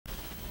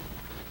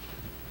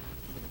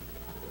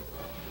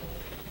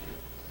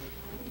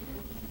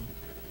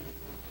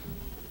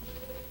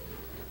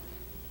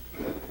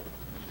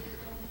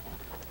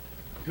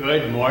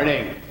Good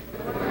morning.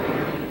 Good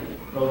morning.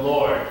 The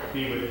Lord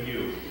be with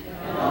you.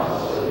 And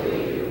also with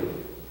you.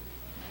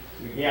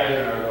 We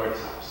gather in our Lord's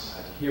house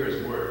to hear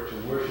His word, to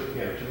worship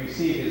Him, to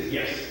receive His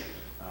gifts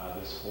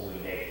this holy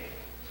day.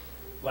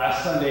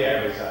 Last Sunday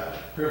I was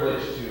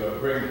privileged to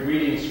bring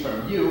greetings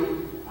from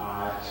you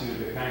to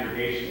the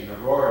congregation in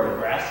Aurora,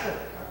 Nebraska,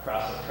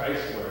 Cross of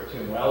Christ, where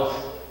Tim Wells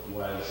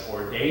was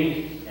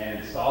ordained and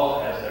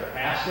installed as their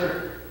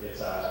pastor.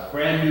 It's a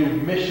brand new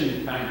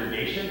mission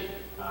congregation.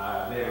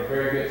 They have a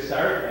very good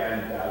start,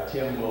 and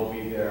Tim will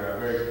be their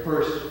very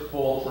first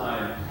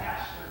full-time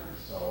pastor.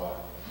 So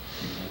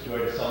I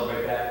enjoyed to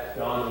celebrate that.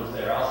 Dawn was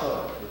there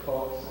also, the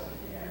folks,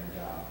 and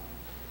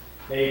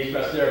they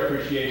expressed their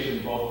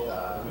appreciation both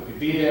that we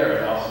could be there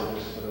and also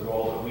just for the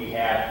role that we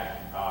had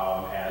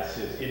as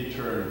his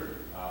intern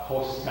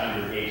host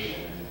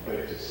congregation. And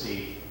good to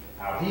see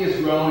how he has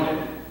grown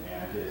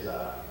and his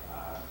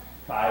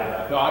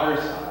 5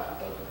 daughters.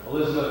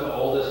 Elizabeth, the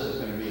oldest, is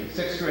going to be in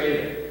 6th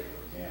grade.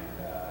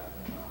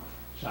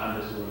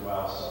 Shonda's doing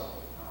well, so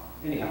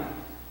anyhow,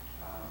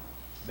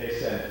 they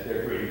sent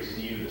their greetings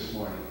to you this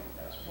morning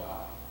as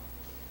well.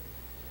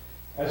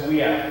 As we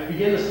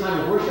begin this time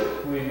of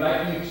worship, we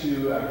invite you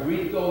to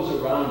greet those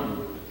around you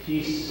with the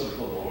peace of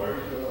the Lord.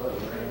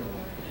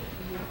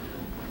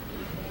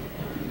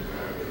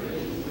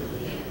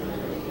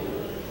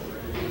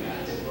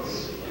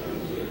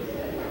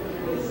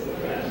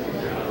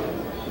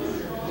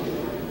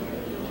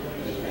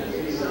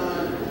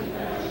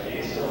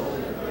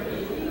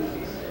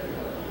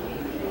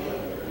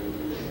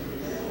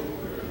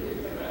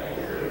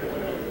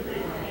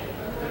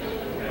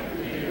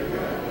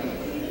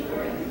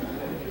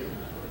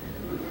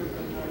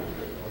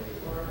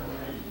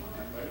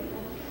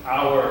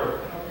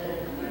 Our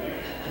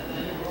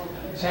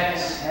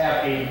texts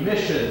have a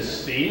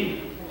missions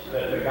theme,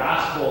 that the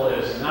gospel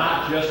is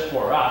not just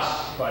for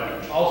us,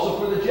 but also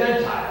for the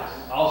Gentiles,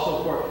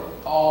 also for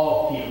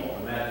all people.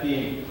 And that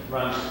theme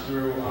runs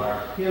through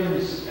our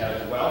hymns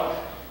as well.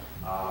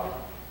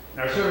 In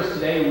our service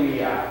today,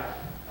 a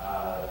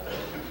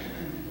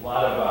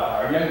lot of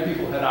our young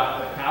people head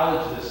off to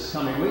college this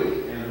coming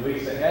week and the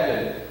weeks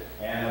ahead,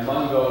 and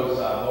among those,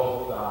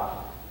 both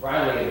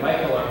Riley and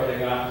Michael are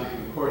heading off to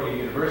Concordia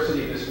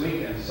University this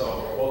week, and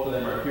so both of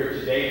them are here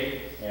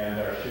today and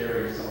are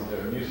sharing some of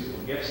their musical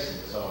gifts. And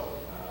so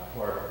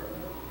for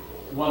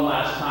one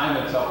last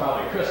time until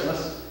probably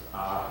Christmas,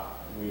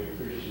 we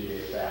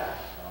appreciate that.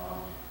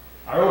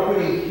 Our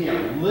opening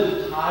hymn,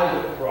 Lift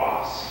High the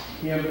Cross,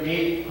 hymn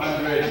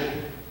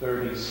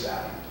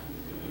 837.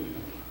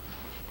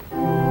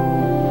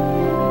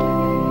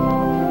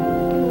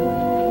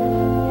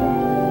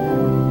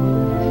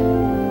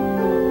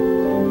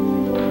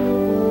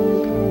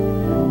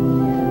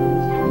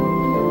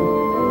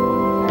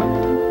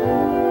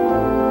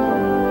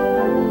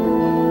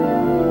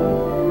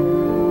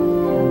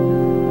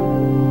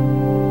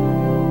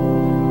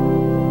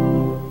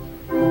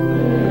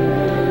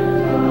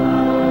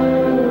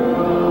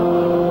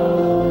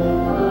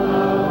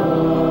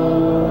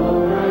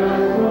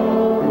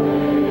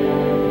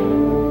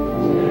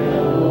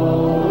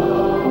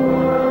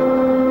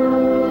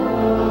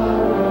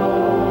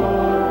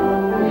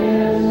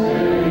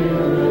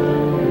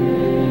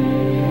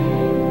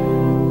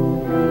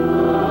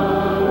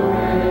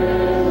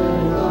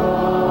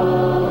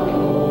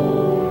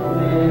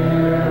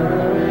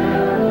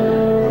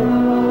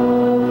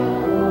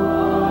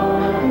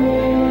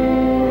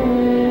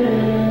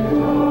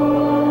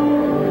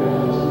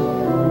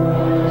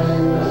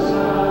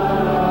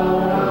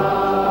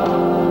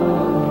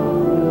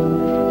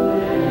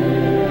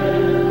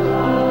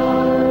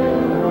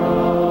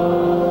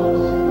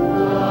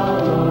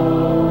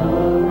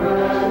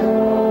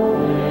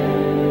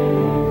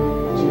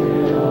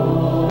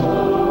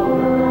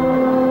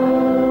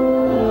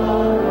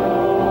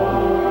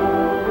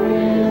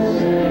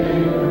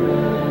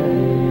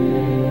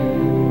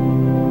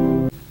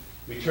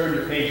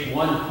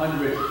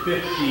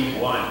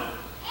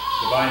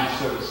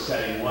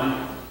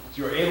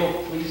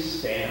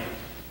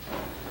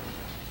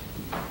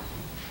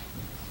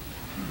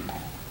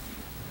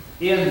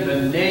 In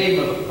the name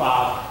of the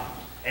Father,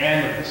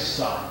 and of the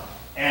Son,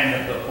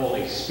 and of the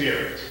Holy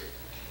Spirit.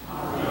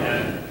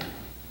 Amen.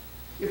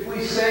 If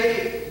we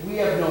say we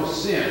have no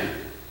sin,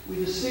 we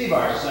deceive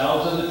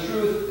ourselves, and the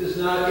truth is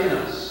not in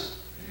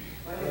us.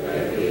 But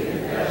if we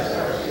confess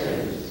our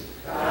sins,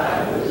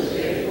 God, who is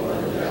faithful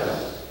and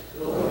just,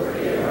 will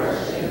forgive our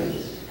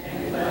sins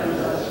and cleanse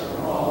us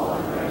from all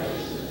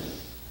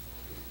unrighteousness.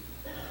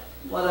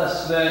 Let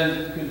us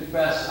then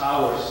confess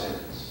our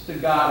sins to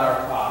God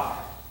our Father.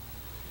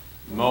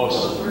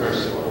 Most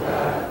merciful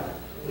God,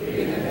 we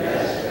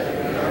confess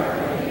that we are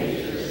by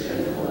nature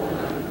sinful and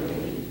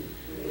unclean.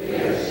 We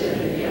have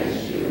sinned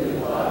against you in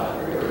thought,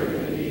 word,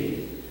 and deed,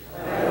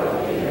 by what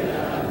we have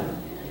done,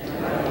 and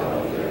by what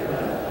we have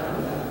left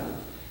undone.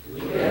 We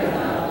have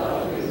not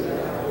loved you with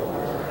our whole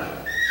heart.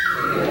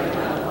 We have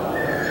not loved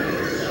our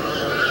neighbors as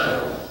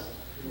ourselves.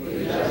 We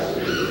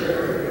justly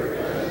deserve your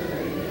present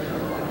and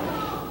eternal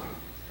punishment.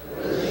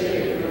 For the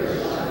sake of your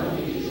Son,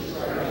 Jesus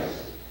Christ,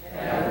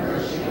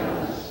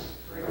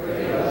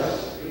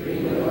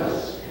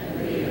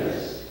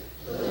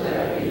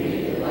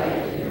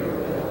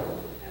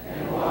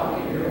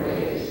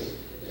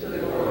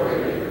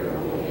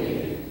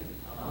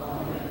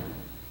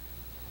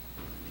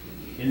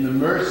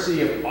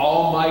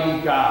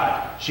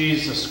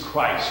 Jesus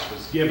Christ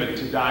was given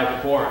to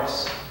die for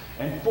us,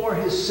 and for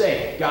his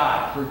sake,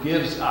 God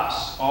forgives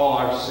us all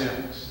our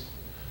sins.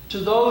 To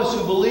those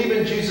who believe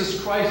in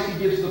Jesus Christ, he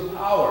gives the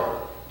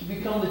power to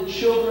become the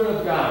children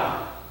of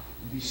God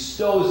and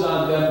bestows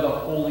on them the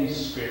Holy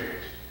Spirit.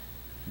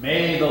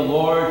 May the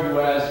Lord, who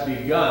has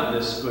begun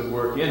this good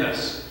work in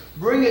us,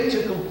 bring it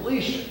to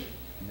completion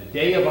in the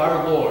day of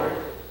our Lord,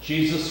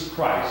 Jesus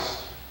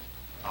Christ.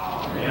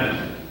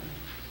 Amen.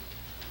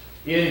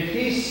 In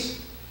peace,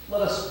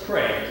 let us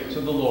pray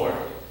to the Lord.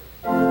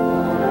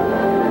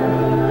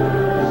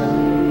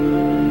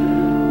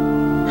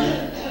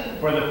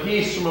 For the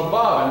peace from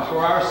above and for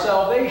our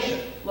salvation,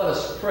 let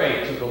us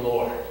pray to the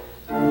Lord.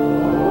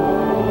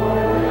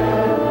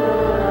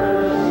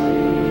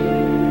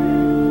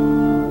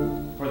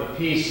 For the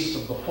peace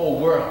of the whole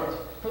world,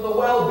 for the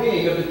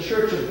well-being of the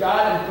Church of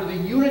God, and for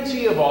the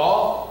unity of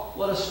all,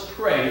 let us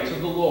pray to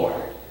the Lord.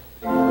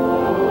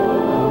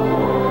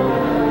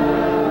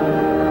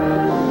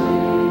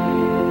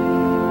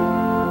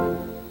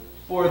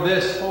 For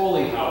this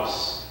holy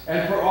house,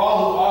 and for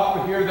all who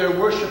offer here their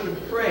worship and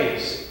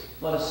praise,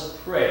 let us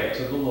pray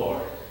to the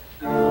Lord.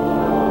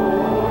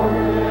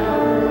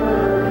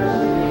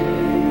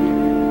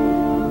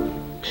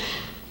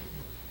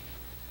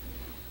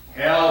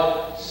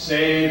 Help,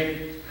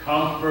 save,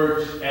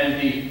 comfort, and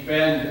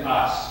defend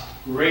us,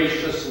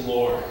 gracious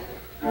Lord.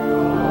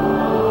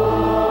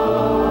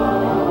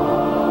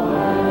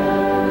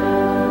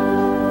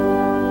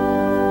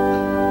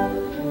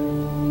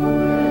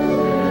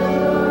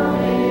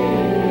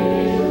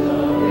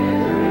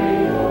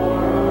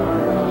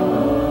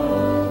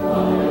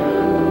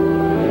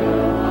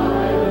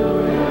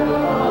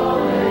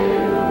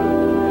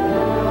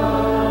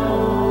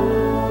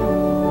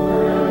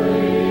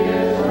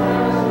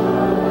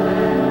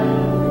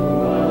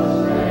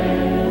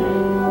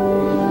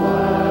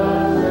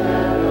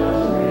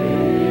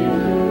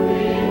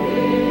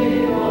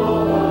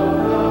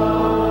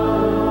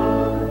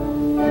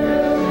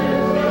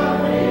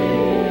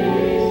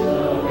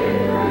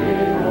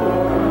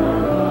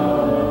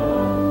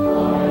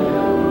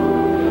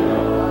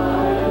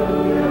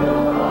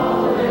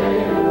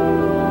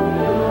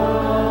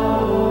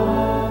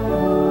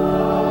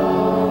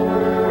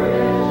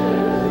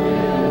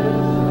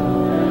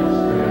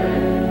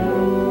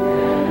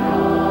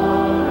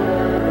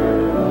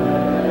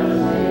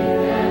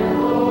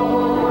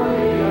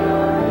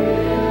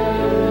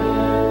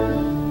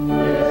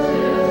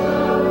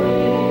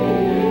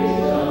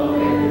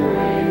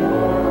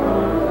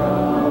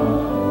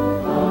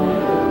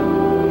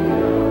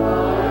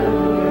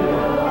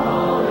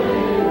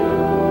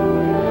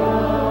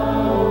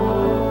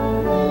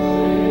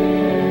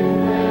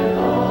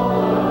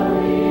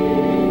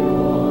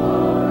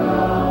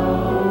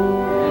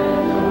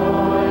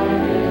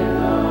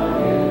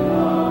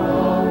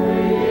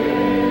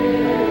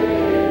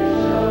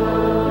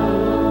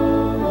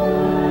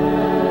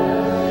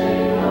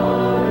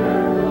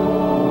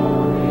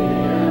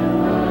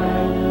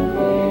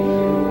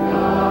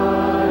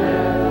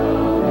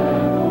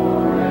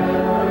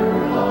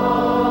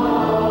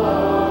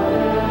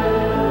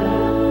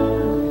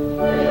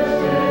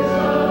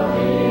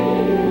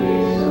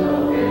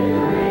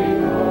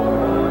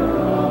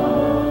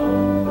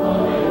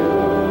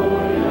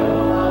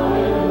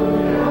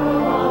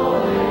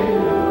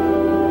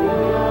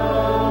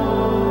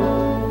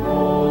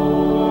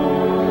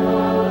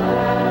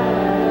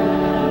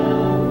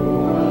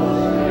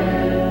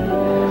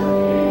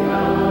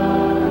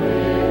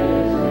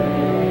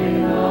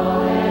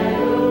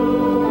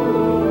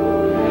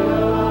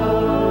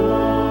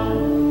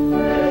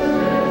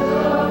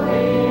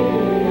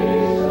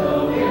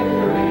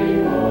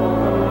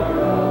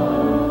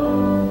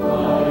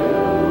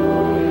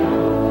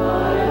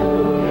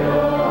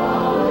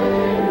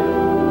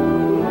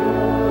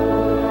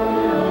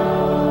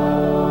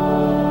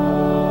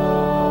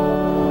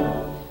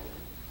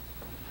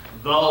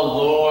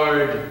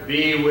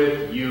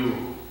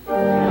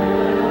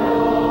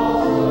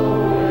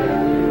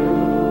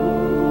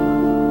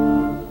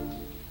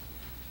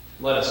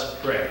 Let us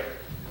pray.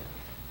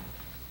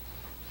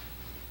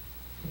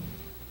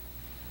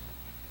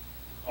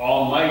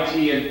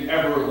 Almighty and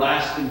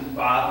everlasting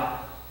Father,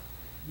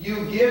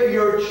 you give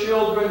your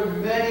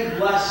children many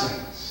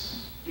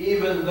blessings,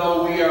 even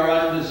though we are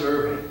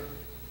undeserving.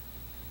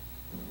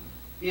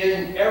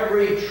 In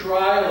every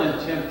trial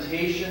and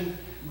temptation,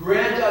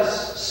 grant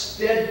us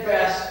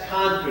steadfast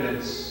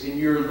confidence in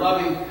your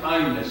loving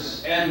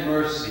kindness and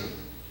mercy,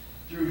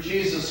 through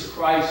Jesus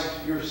Christ,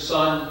 your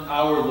Son,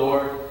 our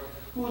Lord,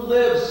 who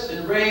lives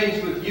and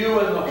reigns with you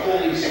and the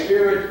Holy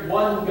Spirit,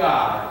 one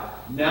God,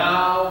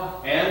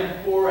 now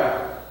and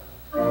forever.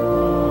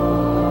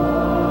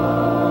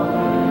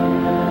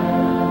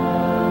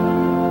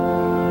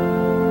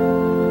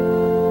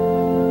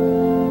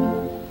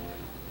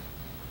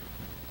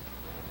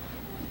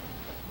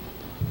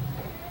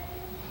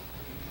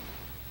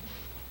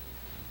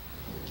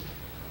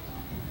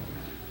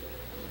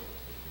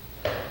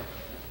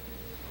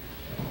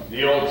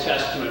 The Old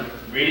Testament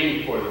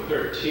reading for the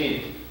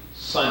 13th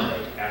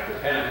Sunday after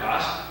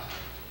Pentecost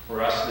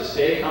for us this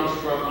day comes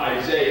from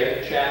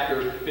Isaiah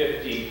chapter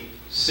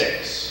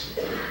 56.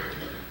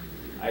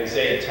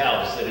 Isaiah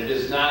tells that it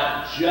is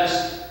not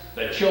just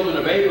the children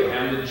of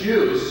Abraham, the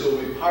Jews, who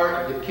will be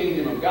part of the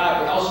kingdom of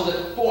God, but also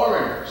that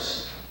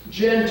foreigners,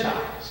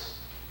 Gentiles,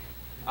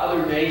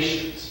 other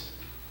nations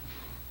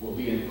will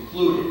be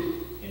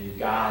included in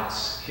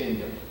God's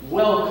kingdom,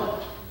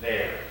 welcomed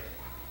there.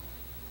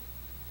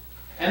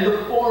 And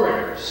the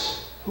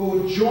foreigners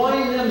who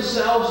join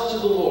themselves to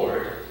the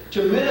Lord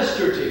to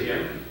minister to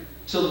him,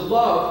 to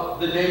love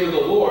the name of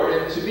the Lord,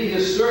 and to be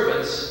his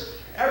servants,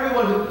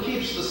 everyone who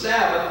keeps the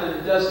Sabbath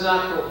and does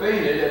not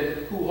profane it,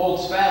 and who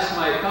holds fast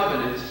my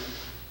covenant,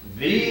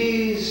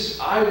 these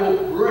I will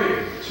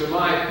bring to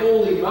my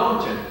holy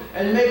mountain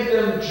and make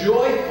them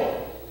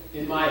joyful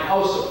in my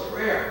house of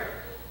prayer.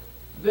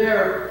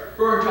 Their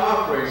burnt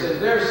offerings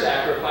and their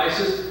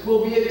sacrifices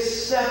will be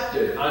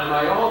accepted on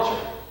my altar.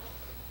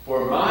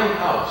 For my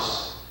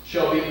house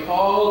shall be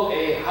called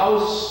a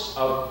house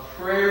of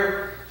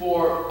prayer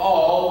for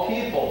all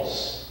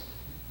peoples.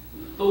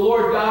 The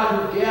Lord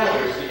God who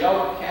gathers the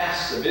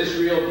outcasts of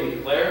Israel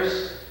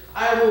declares,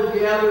 I will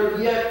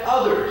gather yet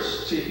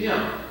others to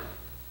him,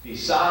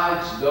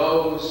 besides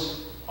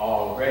those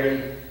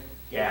already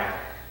gathered.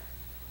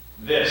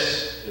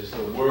 This is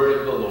the word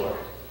of the Lord.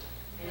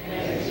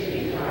 Thanks be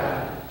to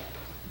God.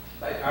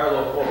 Invite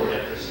Arlo forward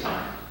at this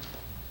time.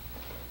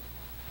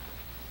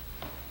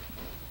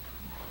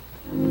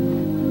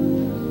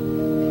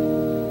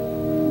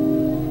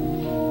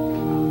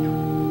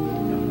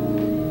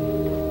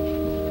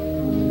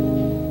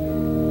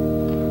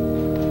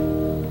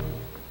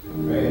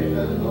 Praise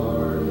the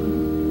Lord.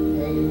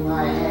 Take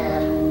my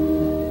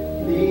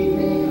hand, lead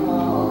me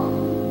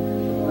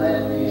on,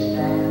 let me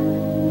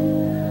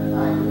stand.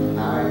 I'm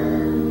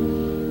tired,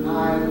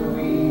 I'm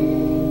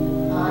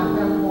weak,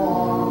 I'm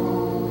warm.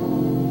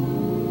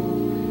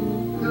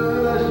 Through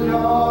the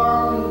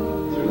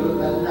storm, through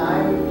the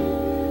night,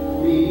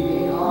 lead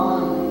me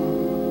on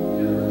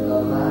to the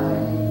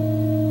light.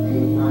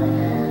 Take my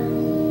hand,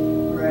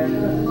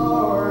 precious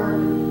Lord,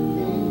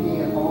 take me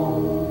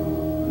home.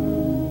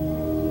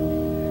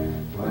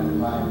 When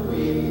my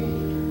way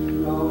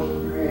grows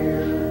drear,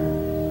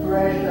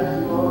 precious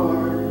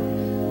Lord,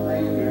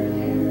 linger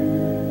near.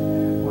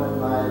 When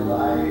my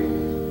life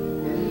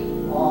is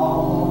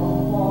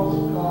almost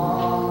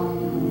gone,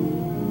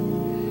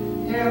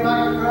 hear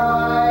my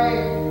cry,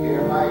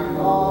 hear my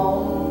call,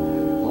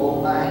 hold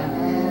my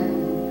hand,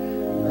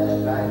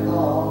 lest I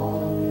fall.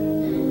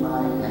 Take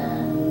my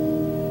hand,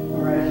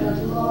 precious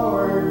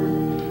Lord,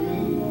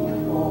 lead me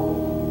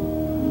home.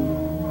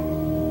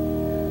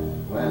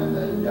 When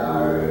the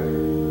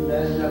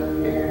darkness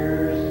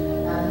appears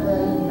and the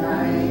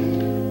night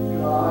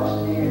draws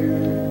near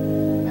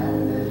and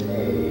the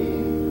day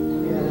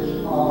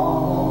is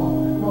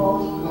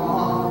almost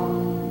gone,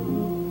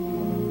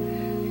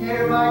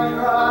 hear my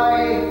cry,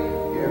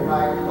 hear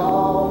my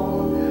call,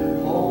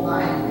 hold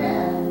my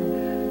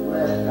hand,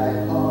 lest I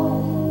fall.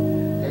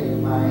 Take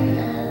my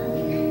hand,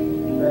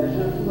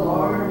 precious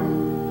Lord,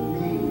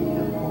 lead me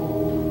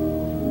home.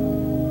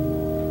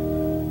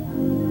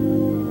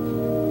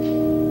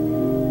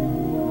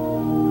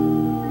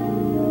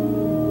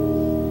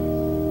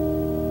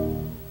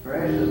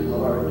 Precious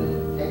Lord,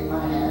 take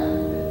my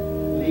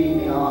hand, lead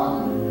me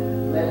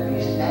on, let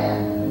me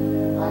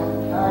stand.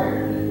 I'm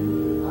tired,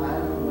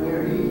 I'm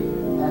weary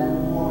and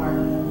worn.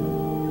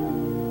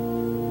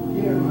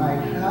 Hear my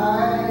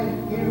cry,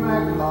 hear my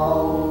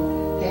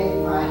call, take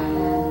my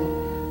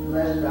hand,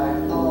 lest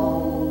I fall.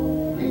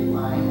 Take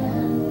my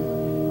hand,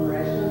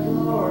 precious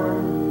Lord,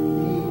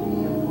 lead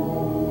me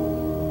home.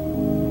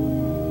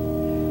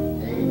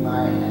 Take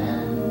my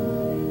hand,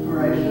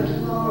 precious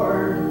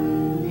Lord,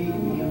 lead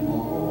me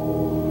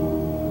home.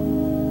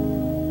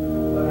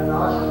 What an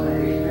awesome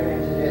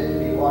experience it is to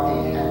be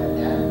walking hand in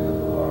hand with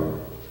the Lord.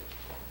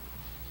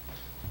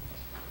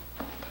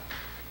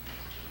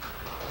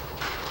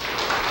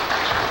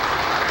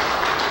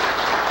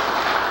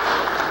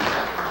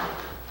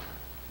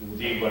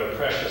 Indeed, what a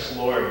precious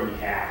Lord we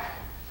have.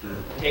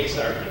 He takes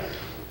our gift.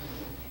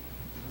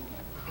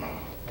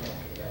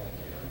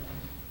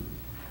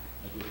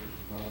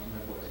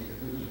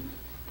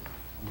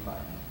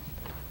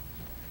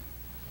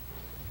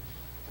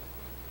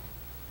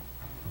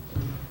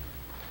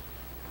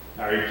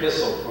 Our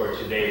epistle for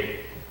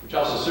today, which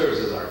also serves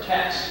as our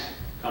text,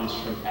 comes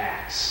from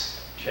Acts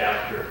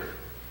chapter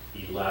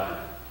 11.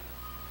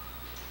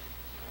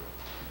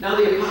 Now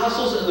the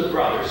apostles and the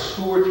brothers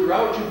who were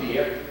throughout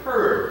Judea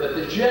heard that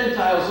the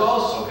Gentiles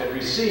also had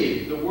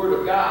received the word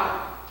of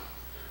God.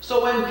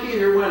 So when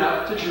Peter went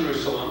up to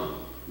Jerusalem,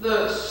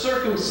 the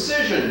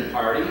circumcision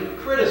party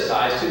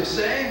criticized him,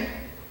 saying,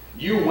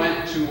 "You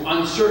went to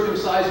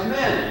uncircumcised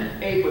men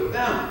and ate with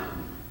them."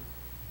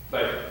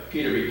 But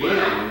Peter began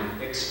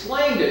and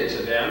explained it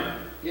to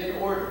them in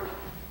order.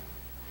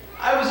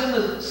 "I was in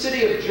the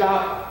city of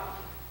Joppa,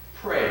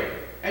 praying,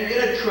 and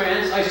in a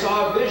trance I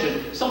saw a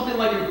vision, something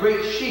like a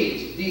great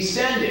sheet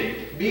descending,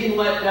 being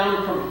let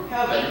down from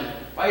heaven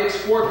by its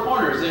four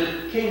corners, and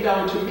it came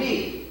down to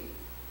me.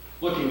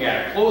 Looking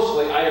at it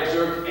closely, I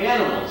observed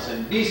animals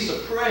and beasts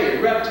of prey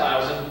and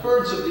reptiles and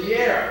birds of the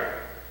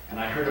air. And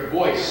I heard a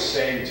voice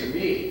saying to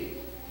me,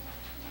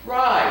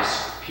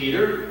 "Rise,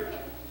 Peter,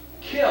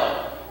 kill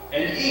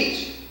and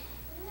eat."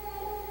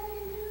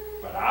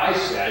 But I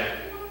said,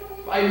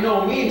 "By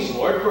no means,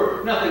 Lord,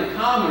 for nothing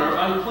common or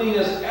unclean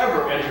has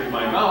ever entered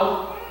my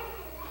mouth."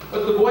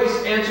 But the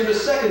voice answered a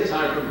second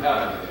time from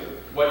heaven,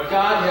 "What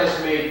God has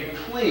made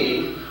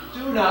clean,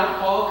 do not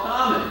call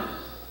common."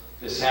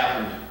 This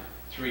happened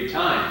 3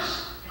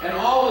 times, and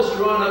all was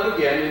drawn up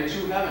again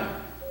into heaven.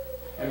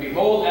 And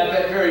behold, at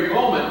that very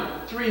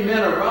moment, 3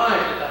 men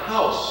arrived at the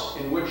house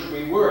in which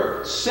we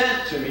were,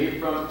 sent to me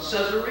from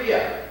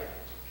Caesarea.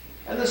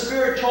 And the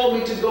Spirit told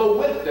me to go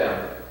with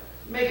them,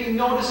 making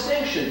no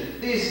distinction.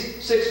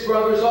 These 6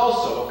 brothers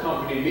also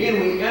accompanied me,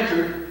 and we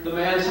entered the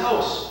man's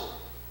house.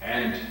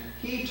 And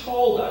he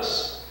told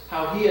us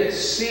how he had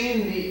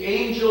seen the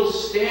angel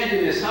stand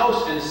in his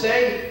house and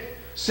say,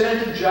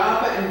 "Send to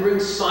Joppa and bring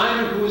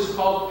Simon, who is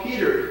called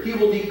Peter. He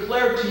will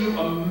declare to you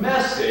a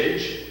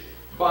message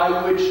by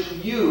which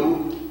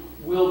you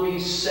will be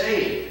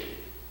saved,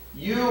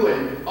 you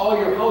and all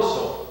your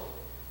household."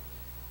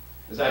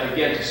 As I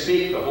began to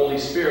speak, the Holy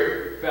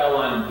Spirit fell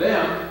on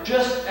them,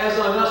 just as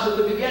on us at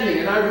the beginning.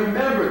 And I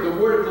remembered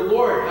the word of the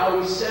Lord, how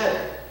he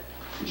said,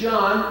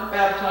 "John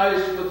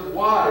baptized with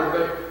water,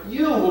 but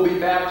you will be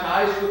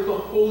baptized with the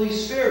Holy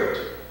Spirit."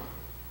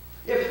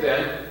 If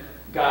then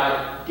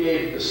God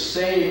gave the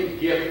same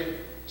gift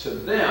to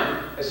them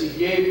as he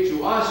gave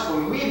to us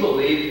when we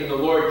believed in the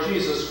Lord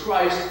Jesus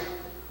Christ,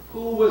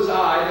 who was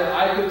I that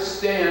I could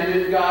stand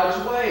in God's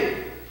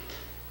way?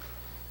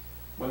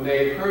 When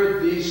they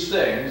heard these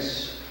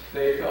things,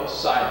 they fell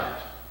silent.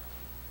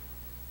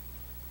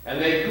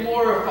 And they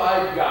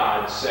glorified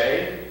God,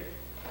 saying,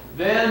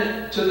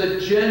 "Then to the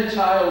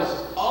Gentiles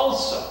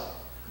also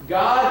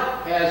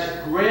God has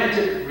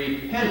granted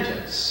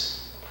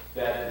repentance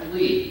that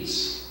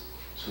leads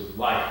to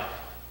life."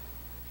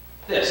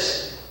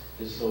 This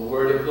is the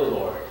word of the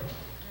Lord.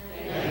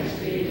 Thanks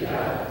be to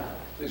God.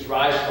 Please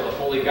rise for the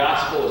Holy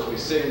Gospel as we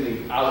sing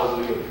the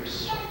Alleluia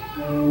verse.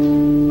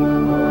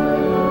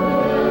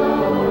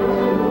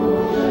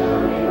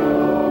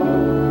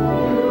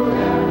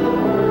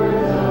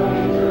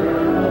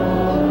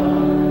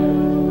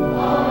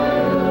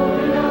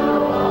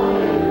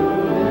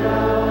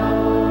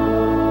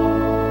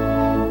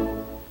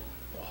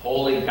 The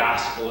Holy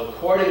Gospel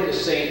according to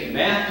St.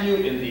 Matthew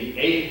in the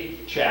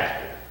 8th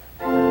chapter.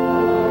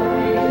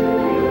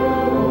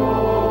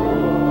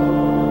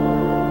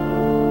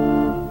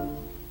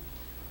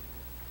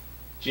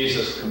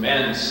 Jesus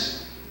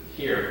commends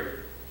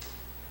here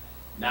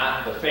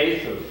not the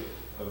faith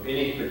of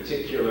any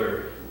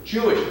particular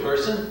Jewish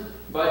person,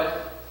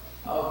 but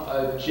of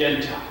a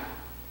Gentile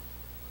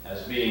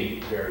as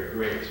being very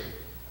great.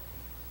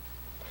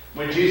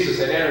 When Jesus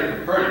had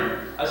entered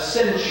Capernaum, a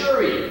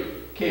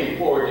centurion came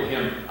forward to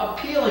him,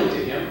 appealing to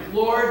him,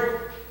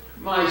 "Lord,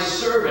 my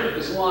servant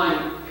is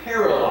lying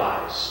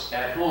paralyzed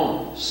at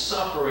home,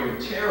 suffering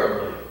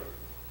terribly."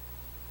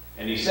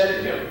 And he said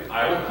to him,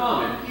 "I will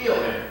come and heal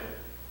him."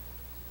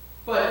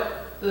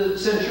 But the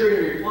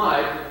centurion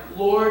replied,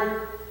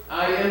 "Lord,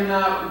 I am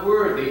not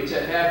worthy to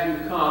have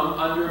you come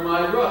under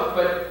my roof,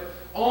 but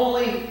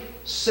only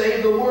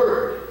say the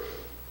word,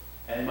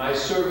 and my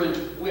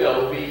servant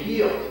will be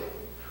healed.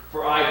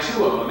 For I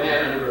too am a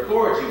man under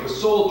authority with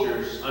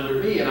soldiers under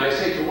me, and I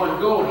say to one,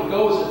 'Go,' and he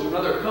goes, and to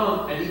another,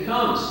 'Come,' and he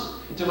comes,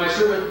 and to my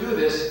servant, 'Do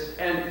this,'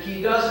 and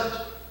he does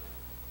it."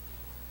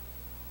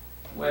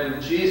 When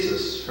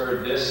Jesus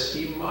heard this,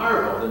 he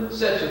marveled and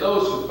said to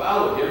those who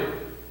followed him,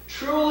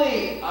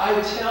 "Truly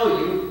I tell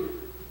you,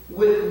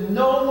 with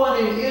no one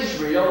in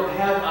Israel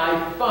have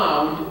I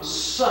found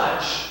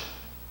such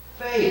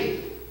faith.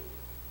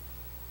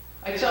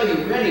 I tell you,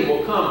 many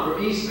will come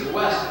from east and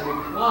west and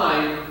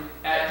recline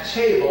at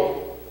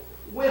table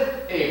with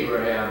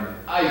Abraham,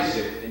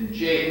 Isaac, and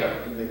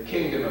Jacob in the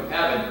kingdom of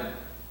heaven,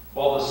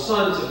 while the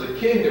sons of the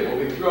kingdom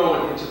will be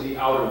thrown into the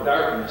outer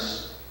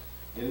darkness.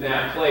 In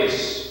that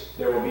place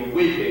there will be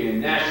weeping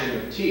and gnashing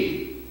of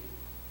teeth."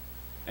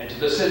 And to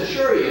the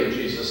centurion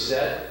Jesus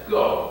said,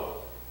 "Go,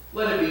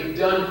 let it be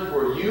done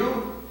for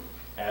you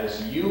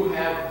as you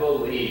have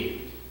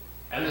believed."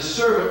 And the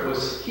servant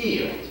was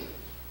healed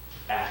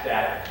at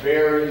that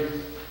very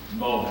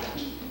moment.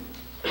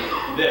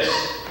 This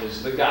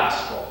is the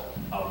gospel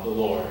of the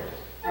Lord.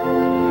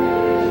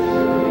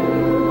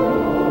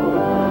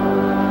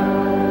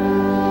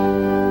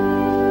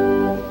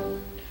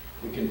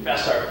 We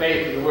confess our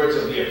faith in the words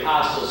of the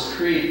Apostles'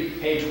 Creed,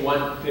 page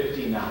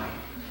 159.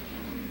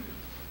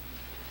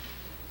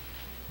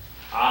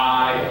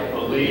 I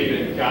believe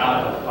in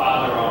God the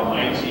Father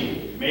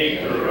Almighty,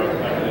 maker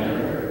of heaven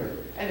and earth,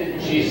 and in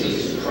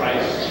Jesus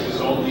Christ, his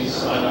only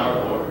Son,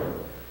 our Lord,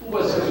 who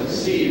was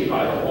conceived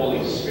by the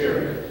Holy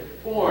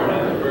Spirit, born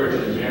of the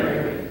Virgin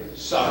Mary,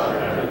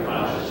 suffered under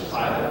Pontius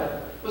Pilate,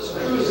 was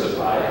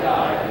crucified,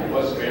 died, and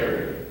was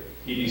buried.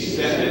 He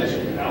descended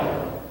to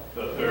hell.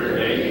 The third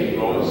day he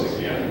rose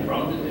again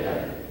from the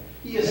dead.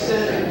 He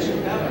ascended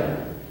to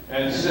heaven,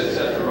 and sits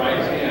at the right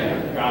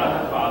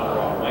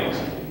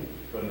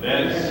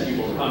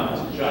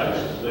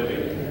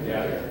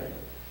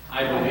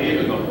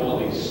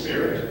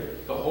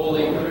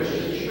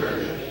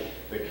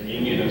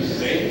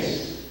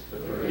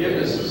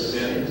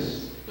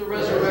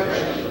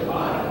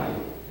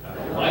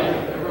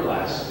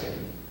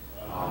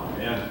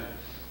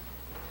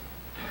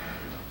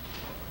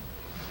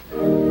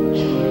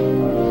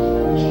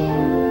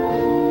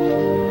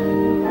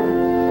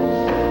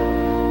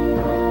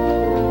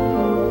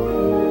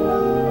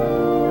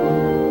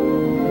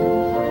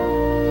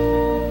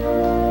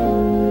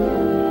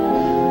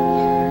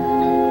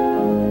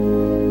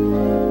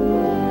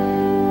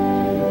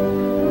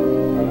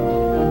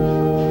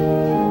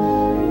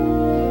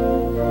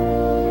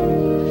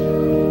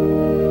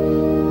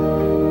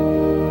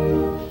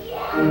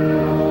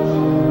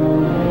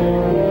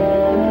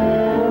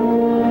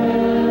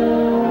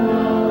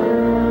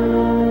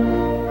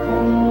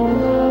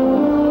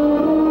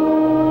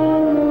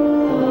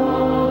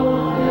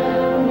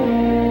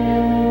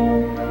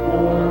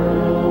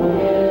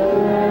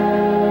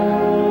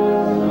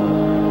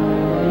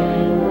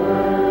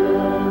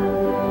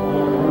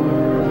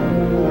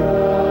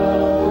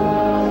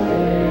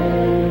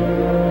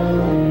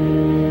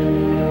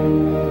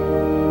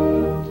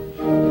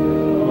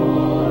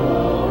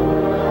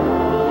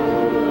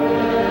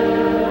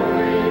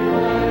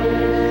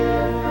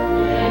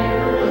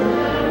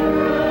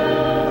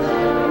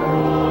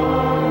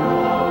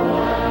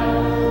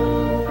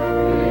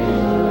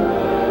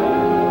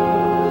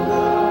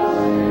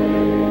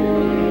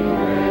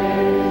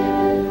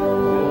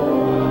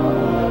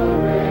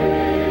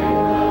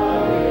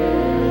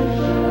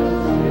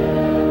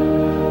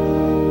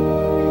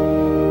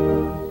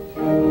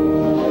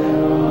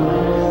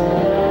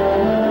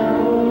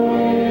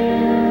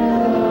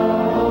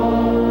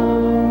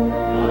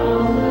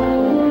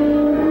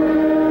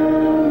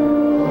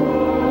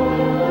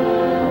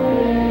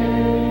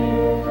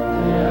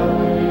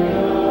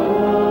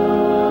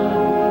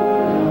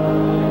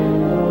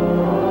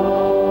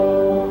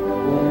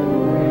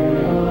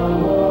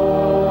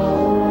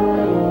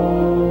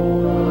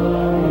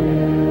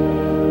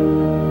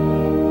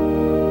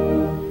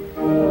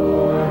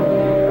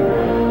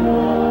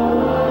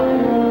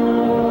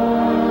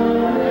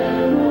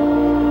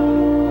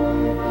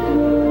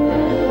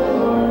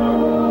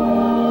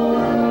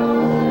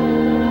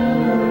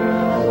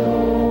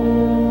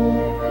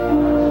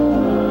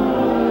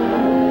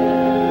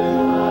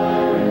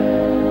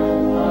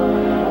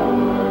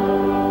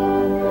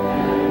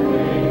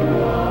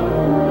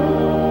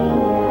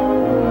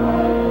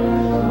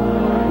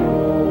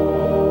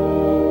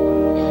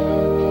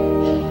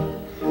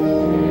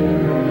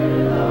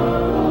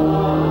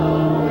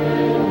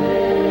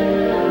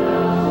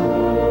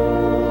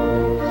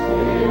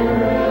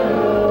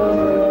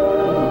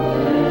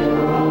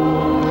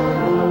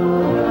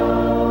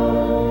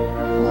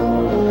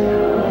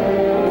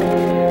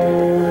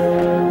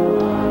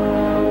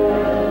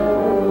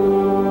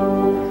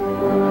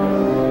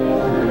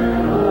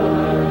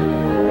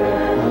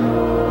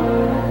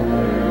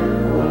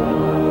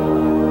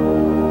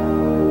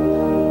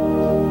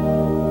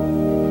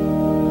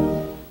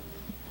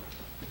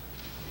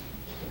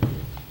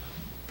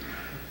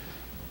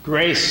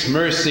Grace,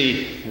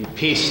 mercy, and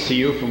peace to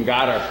you from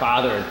God our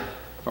Father and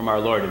from our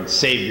Lord and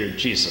Savior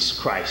Jesus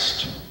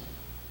Christ.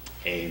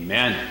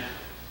 Amen.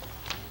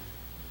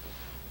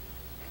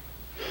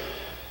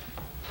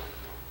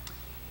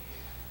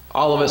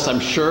 All of us, I'm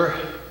sure,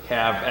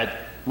 have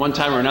at one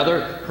time or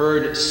another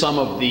heard some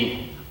of the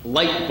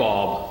light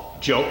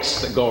bulb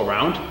jokes that go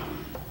around.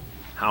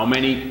 How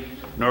many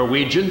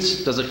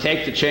Norwegians does it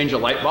take to change a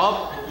light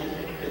bulb?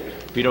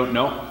 If you don't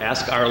know,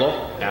 ask Arlo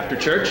after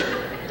church.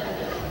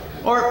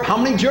 Or how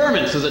many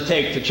Germans does it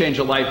take to change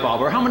a light bulb?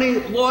 Or how many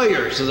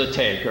lawyers does it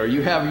take? Or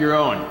you have your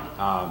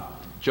own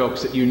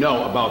jokes that you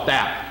know about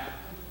that.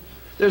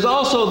 There's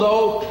also,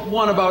 though,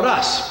 one about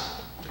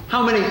us.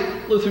 How many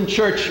Lutheran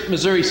Church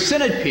Missouri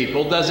Synod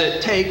people does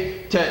it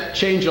take to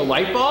change a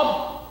light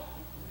bulb?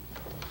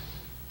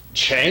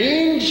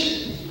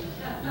 Change?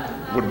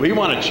 Would we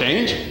want to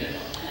change?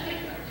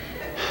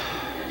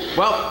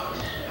 Well,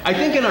 I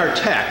think in our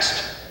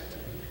text,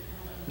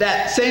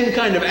 that same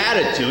kind of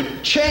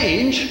attitude,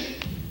 change,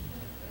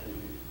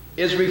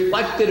 is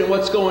reflected in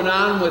what's going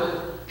on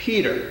with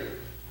Peter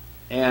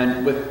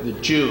and with the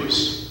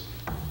Jews.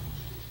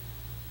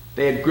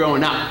 They had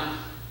grown up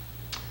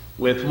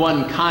with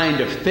one kind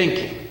of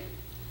thinking,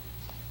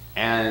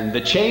 and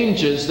the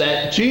changes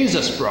that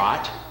Jesus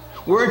brought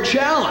were a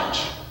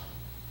challenge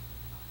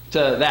to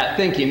that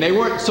thinking. They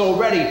weren't so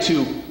ready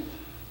to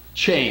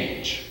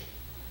change.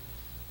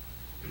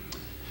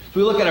 If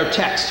we look at our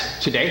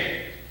text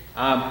today,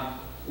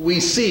 we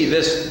see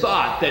this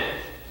thought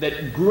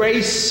that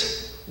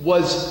grace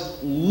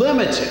was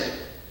limited,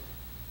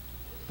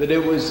 that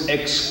it was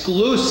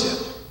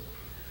exclusive,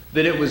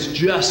 that it was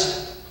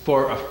just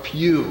for a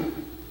few.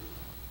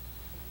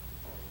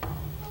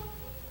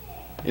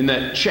 In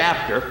the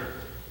chapter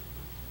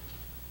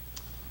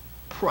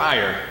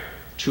prior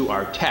to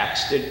our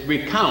text, it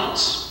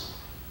recounts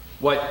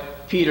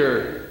what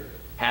Peter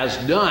has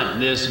done,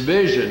 this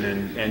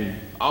vision and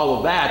all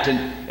of that.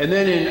 And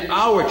then in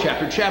our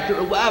chapter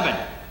 11,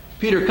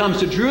 Peter comes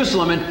to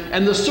Jerusalem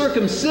and the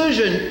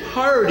circumcision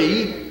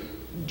party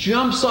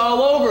jumps all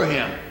over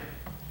him.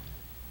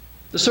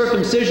 The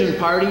circumcision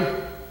party,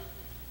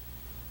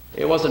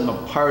 it wasn't a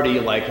party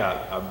like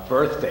a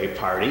birthday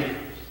party,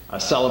 a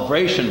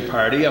celebration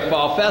party, a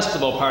fall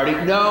festival party.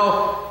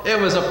 No, it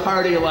was a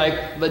party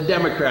like the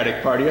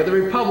Democratic Party or the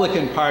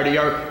Republican Party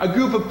or a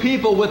group of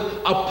people with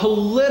a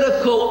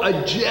political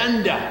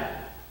agenda.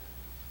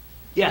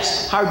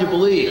 Yes, hard to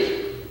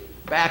believe.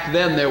 Back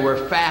then there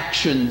were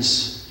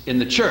factions in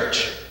the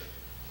church,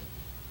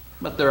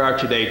 but there are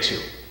today too.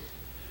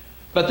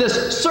 But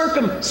this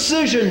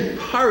circumcision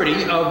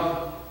party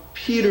of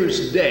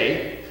Peter's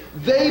day,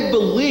 they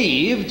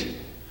believed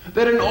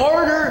that in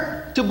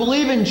order to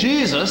believe in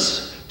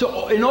Jesus,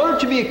 in order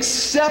to be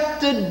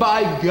accepted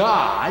by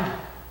God,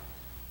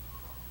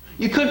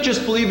 you couldn't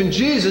just believe in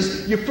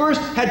Jesus, you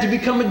first had to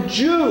become a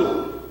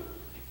Jew.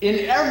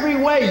 In every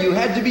way, you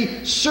had to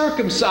be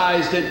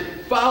circumcised and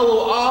follow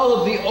all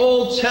of the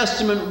Old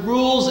Testament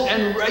rules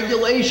and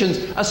regulations,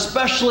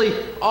 especially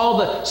all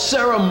the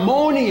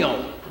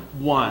ceremonial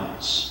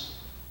ones.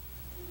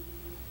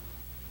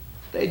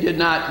 They did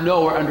not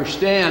know or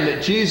understand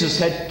that Jesus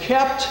had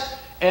kept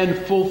and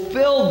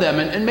fulfilled them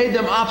and made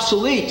them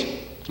obsolete.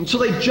 And so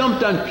they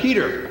jumped on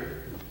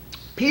Peter.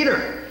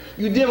 Peter,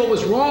 you did what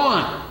was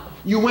wrong.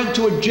 You went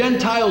to a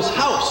Gentile's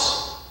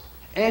house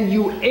and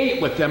you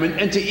ate with them.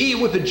 And to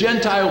eat with a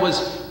Gentile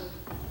was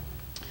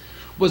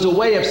a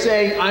way of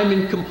saying, I'm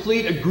in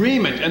complete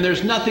agreement and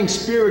there's nothing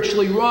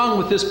spiritually wrong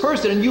with this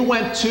person. And you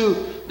went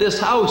to this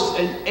house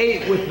and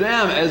ate with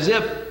them as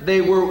if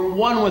they were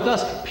one with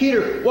us.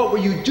 Peter, what were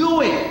you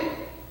doing?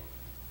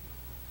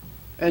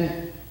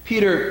 And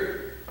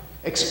Peter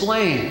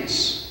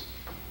explains.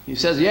 He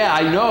says, yeah,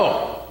 I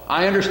know.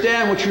 I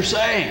understand what you're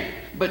saying.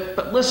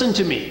 But listen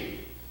to me.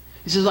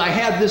 He says, I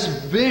had this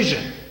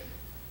vision.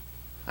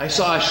 I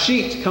saw a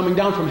sheet coming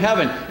down from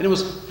heaven, and it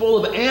was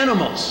full of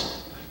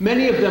animals,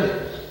 many of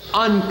them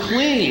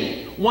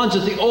unclean, ones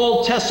that the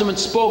Old Testament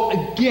spoke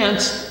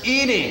against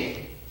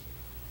eating.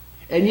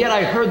 And yet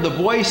I heard the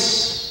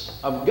voice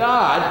of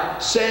God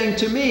saying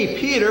to me,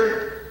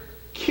 Peter,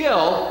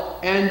 kill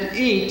and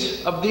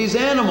eat of these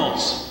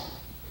animals.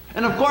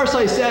 And of course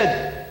I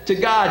said to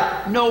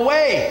God, no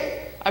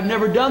way, I've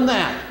never done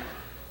that.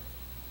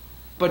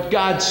 But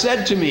God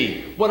said to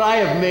me, what I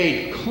have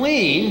made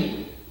clean,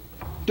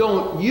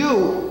 don't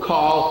you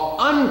call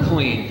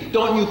unclean.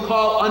 Don't you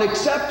call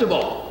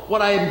unacceptable.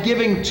 What I am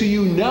giving to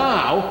you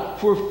now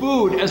for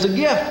food as a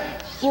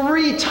gift.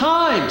 3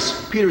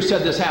 times, Peter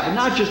said this happened.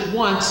 Not just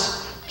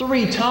once,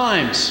 3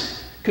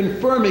 times,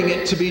 confirming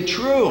it to be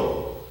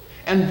true.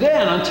 And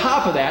then, on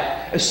top of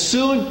that, as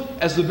soon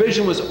as the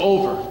vision was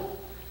over,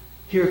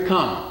 here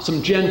come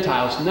some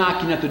Gentiles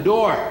knocking at the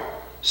door,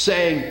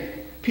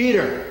 saying,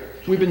 Peter,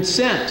 we've been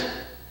sent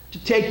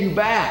to take you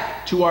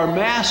back to our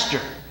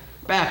master,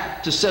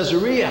 back to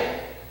Caesarea.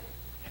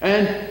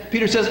 And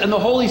Peter says, and the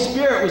Holy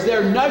Spirit was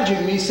there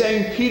nudging me,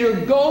 saying, Peter,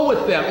 go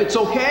with them. It's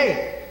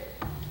okay.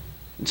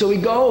 And so he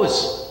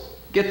goes,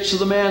 gets to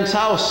the man's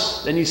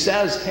house, and he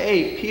says,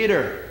 hey,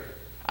 Peter,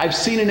 I've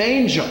seen an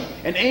angel.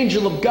 An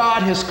angel of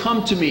God has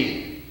come to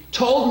me,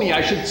 told me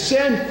I should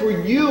send for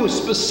you,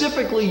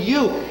 specifically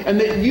you,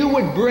 and that you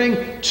would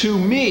bring to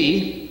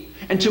me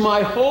and to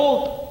my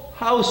whole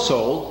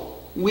household,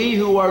 we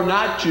who are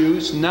not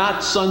Jews,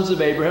 not sons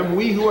of Abraham,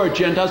 we who are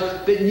Gentiles,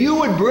 that you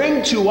would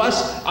bring to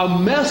us a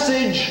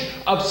message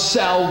of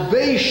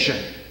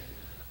salvation,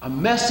 a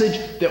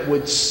message that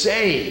would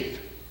save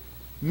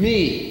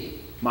me,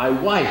 my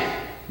wife,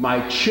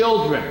 my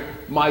children,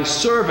 my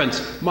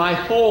servants, my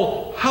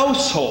whole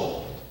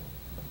household.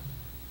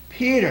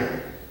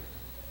 Peter,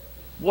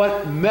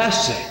 what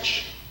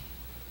message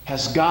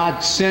has God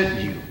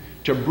sent you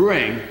to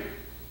bring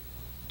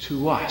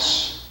to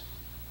us?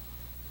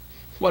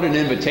 What an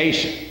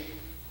invitation.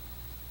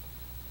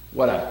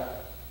 What a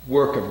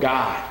work of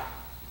God.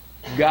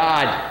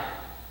 God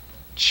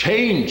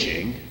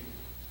changing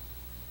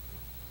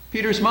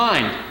Peter's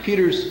mind,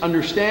 Peter's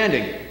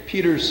understanding,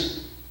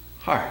 Peter's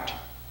heart.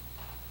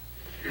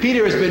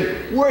 Peter has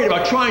been worried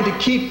about trying to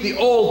keep the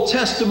Old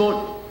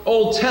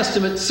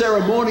Testament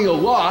ceremonial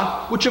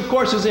law, which of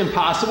course is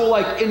impossible,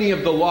 like any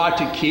of the law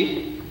to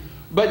keep.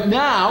 But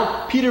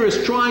now Peter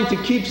is trying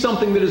to keep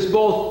something that is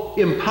both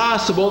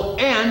impossible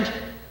and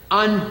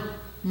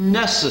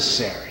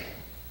unnecessary,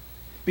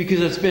 because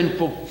it's been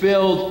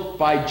fulfilled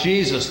by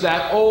Jesus.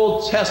 That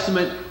Old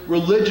Testament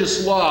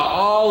religious law,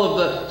 all of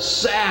the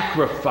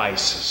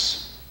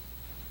sacrifices,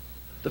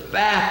 the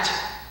fact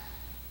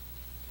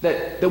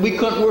that we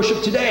couldn't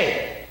worship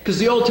today, because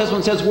the Old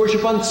Testament says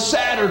worship on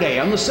Saturday,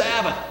 on the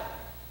Sabbath.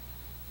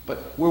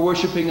 But we're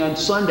worshiping on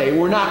Sunday.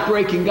 We're not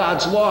breaking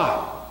God's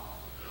law.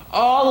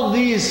 All of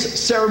these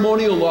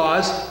ceremonial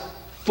laws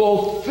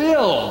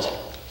fulfilled,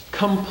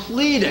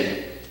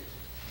 completed,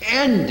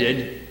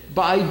 ended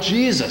by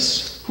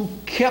Jesus, who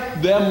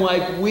kept them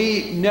like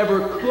we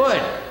never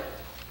could.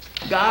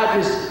 God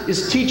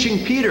is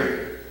teaching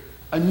Peter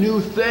a new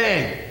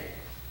thing.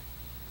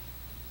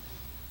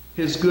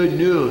 His good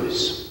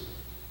news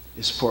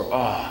is for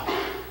all.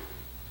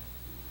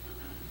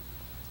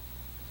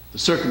 The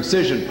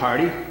circumcision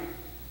party,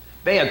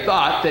 they had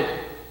thought that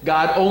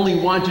God only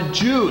wanted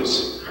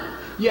Jews.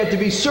 You had to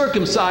be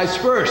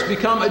circumcised first,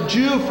 become a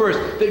Jew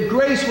first, that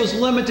grace was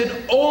limited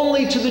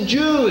only to the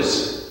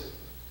Jews.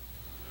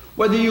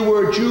 Whether you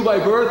were a Jew by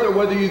birth or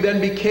whether you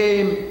then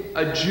became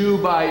a Jew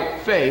by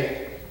faith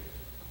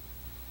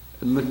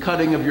and the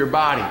cutting of your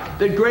body.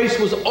 That grace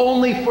was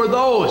only for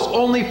those,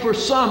 only for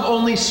some,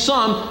 only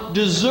some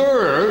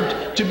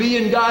deserved to be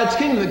in God's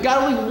kingdom. That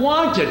God only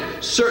wanted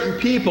certain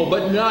people,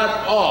 but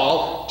not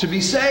all, to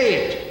be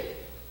saved.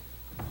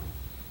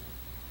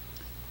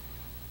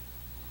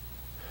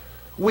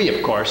 We,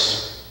 of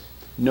course,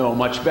 know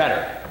much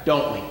better,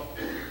 don't we?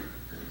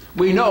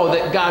 We know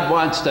that God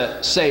wants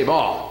to save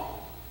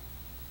all.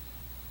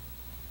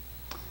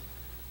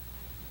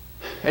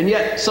 And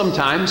yet,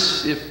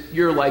 sometimes, if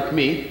you're like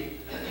me,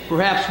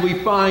 perhaps we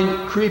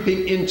find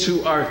creeping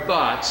into our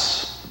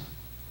thoughts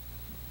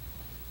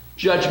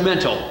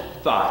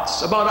judgmental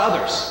thoughts about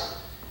others.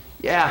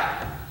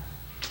 Yeah,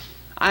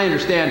 I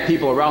understand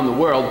people around the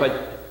world,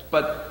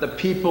 but the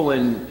people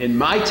in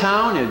my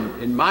town,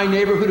 in my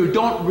neighborhood, who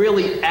don't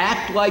really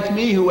act like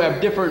me, who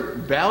have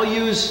different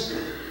values,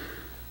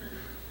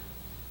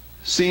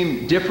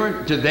 seem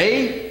different.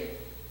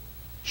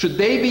 Should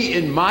they be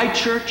in my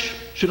church?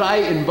 Should I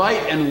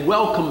invite and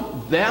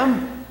welcome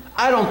them?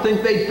 I don't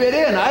think they'd fit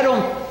in. I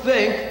don't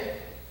think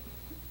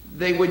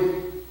they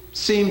would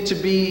seem to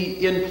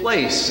be in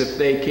place if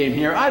they came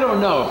here. I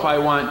don't know if I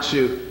want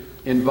to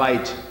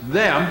invite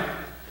them.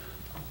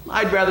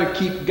 I'd rather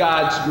keep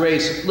God's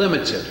grace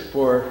limited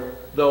for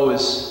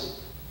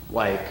those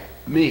like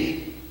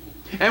me.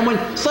 And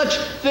when such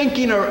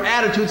thinking or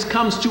attitudes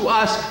comes to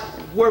us,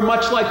 we're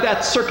much like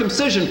that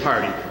circumcision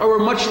party, or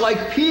we're much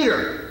like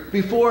Peter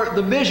before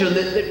the vision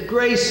that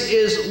grace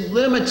is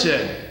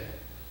limited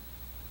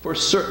for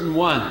certain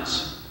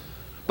ones.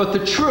 But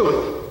the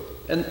truth,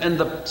 and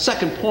the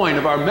second point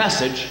of our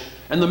message,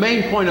 and the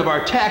main point of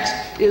our text,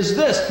 is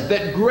this: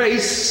 that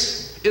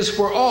grace is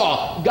for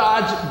all.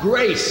 God's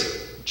grace.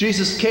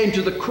 Jesus came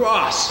to the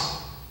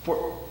cross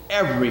for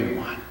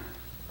everyone.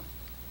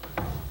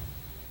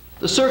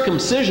 The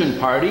circumcision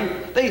party,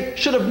 they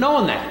should have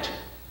known that.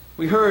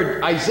 We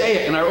heard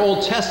Isaiah in our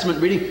Old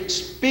Testament reading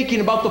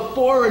speaking about the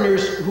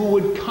foreigners who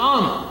would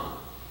come,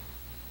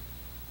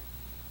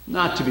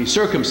 not to be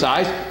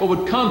circumcised, but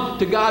would come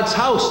to God's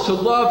house to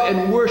love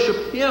and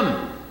worship Him.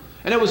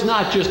 And it was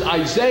not just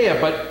Isaiah,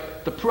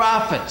 but the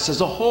prophets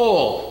as a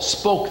whole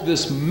spoke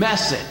this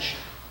message.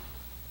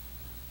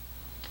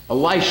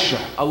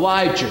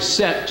 Elijah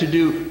sent to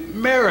do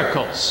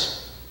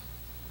miracles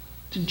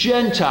to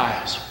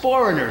Gentiles,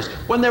 foreigners,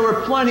 when there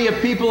were plenty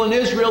of people in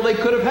Israel they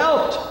could have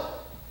helped.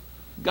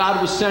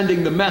 God was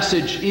sending the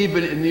message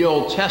even in the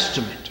Old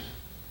Testament.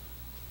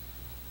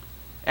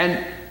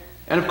 And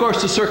of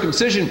course the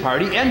circumcision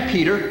party and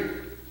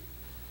Peter,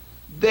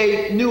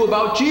 they knew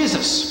about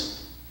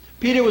Jesus.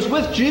 Peter was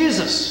with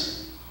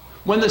Jesus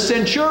when the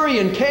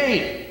centurion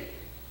came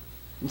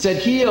and said,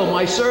 "Heal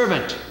my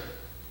servant."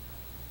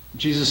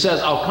 Jesus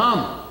says, "I'll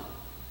come."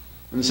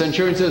 And the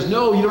centurion says,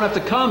 no, you don't have to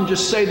come,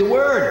 just say the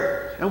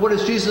word. And what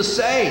does Jesus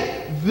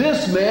say?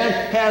 This man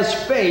has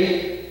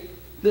faith.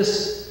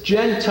 This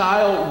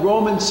Gentile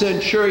Roman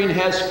centurion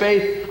has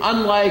faith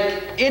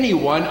unlike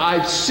anyone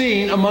I've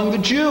seen among the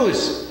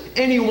Jews,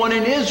 anyone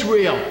in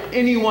Israel,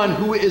 anyone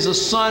who is a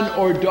son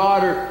or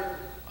daughter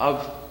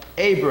of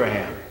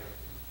Abraham.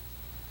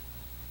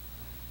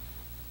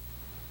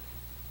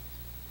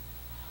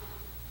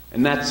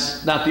 And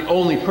that's not the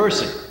only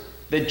person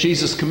that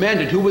Jesus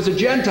commended who was a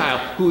Gentile,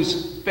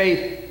 whose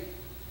faith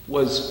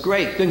was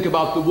great. Think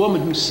about the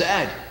woman who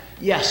said,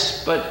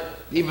 yes, but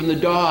even the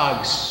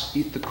dogs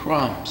eat the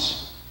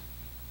crumbs.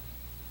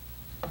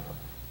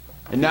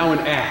 And now in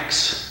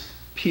Acts,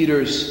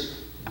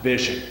 Peter's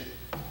vision.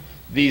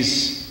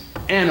 These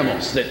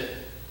animals that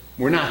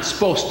were not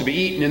supposed to be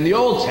eaten in the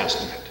Old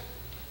Testament.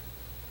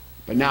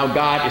 But now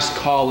God is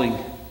calling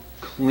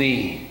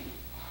clean.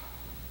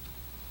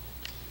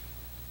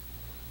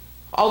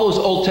 All those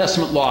Old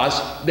Testament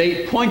laws,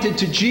 they pointed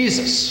to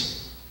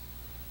Jesus.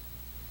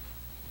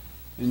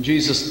 And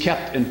Jesus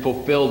kept and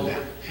fulfilled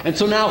them. And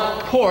so now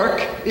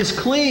pork is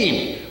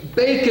clean.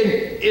 Bacon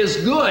is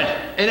good.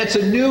 And it's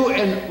a new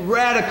and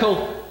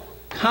radical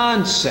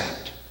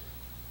concept.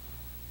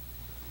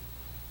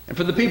 And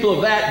for the people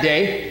of that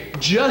day,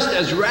 just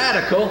as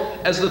radical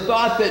as the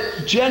thought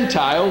that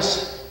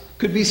Gentiles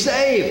could be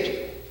saved.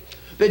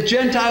 That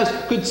Gentiles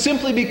could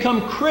simply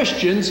become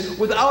Christians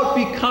without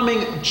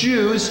becoming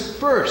Jews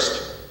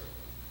first.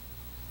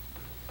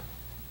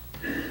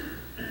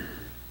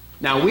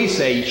 Now we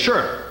say,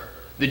 sure,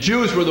 the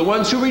Jews were the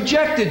ones who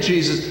rejected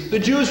Jesus. The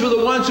Jews were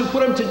the ones who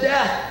put him to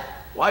death.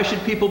 Why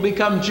should people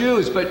become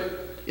Jews? But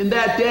in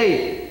that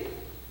day,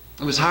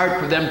 it was hard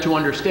for them to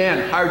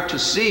understand, hard to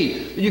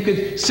see. You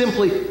could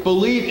simply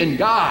believe in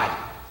God.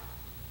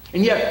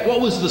 And yet,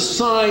 what was the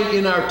sign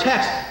in our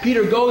text?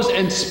 Peter goes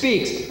and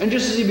speaks. And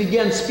just as he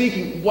begins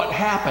speaking, what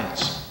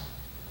happens?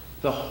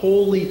 The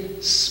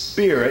Holy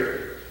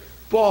Spirit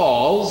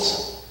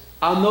falls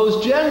on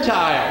those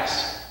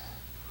Gentiles.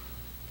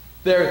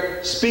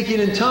 They're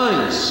speaking in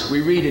tongues. We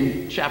read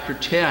in chapter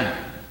 10.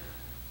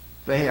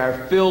 They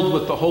are filled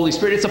with the Holy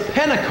Spirit. It's a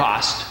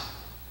Pentecost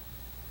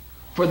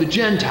for the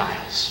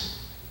Gentiles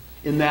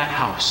in that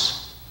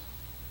house.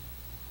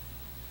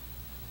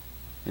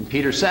 And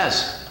Peter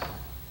says,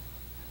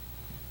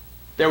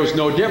 there was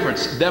no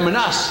difference. Them and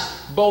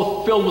us,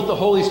 both filled with the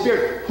Holy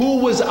Spirit. Who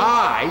was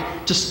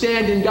I to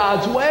stand in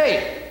God's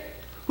way?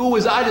 Who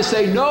was I to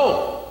say,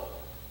 no,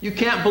 you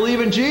can't believe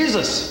in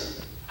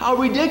Jesus? How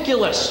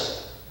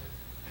ridiculous.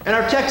 And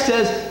our text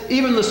says,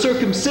 even the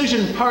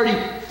circumcision party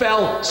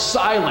fell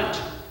silent.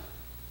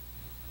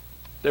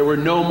 There were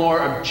no more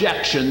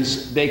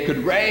objections they could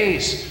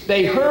raise.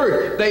 They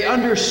heard, they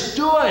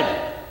understood.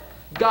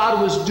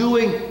 God was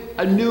doing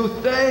a new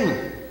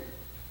thing.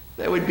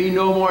 There would be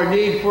no more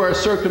need for a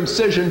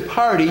circumcision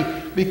party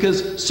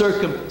because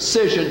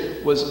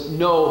circumcision was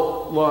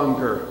no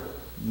longer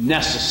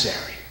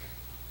necessary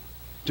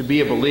to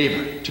be a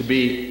believer, to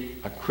be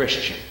a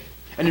Christian.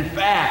 And in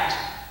fact,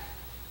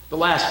 the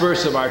last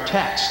verse of our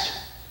text,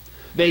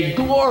 they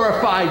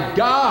glorified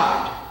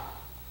God,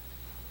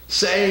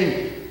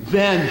 saying,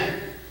 then,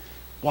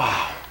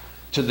 wow,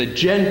 to the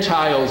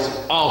Gentiles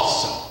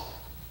also,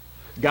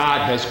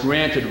 God has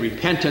granted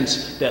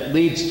repentance that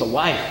leads to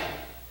life.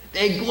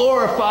 They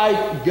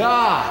glorified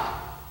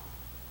God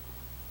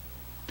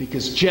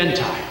because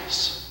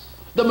Gentiles,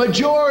 the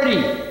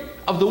majority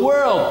of the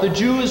world, the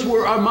Jews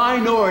were a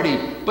minority,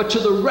 but to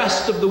the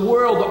rest of the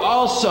world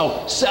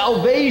also,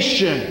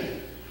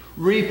 salvation,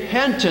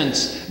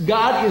 repentance.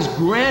 God is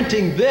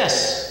granting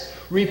this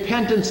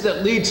repentance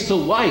that leads to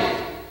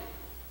life,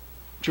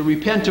 to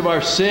repent of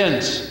our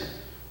sins,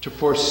 to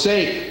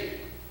forsake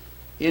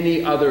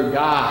any other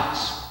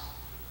gods,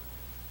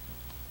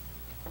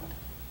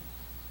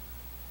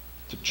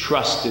 to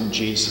trust in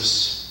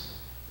Jesus,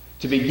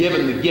 to be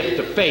given the gift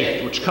of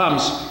faith which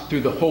comes through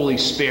the Holy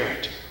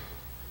Spirit.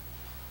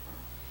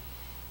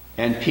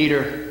 And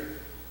Peter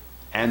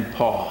and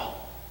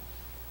Paul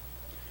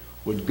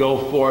would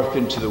go forth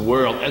into the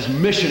world as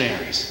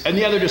missionaries, and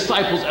the other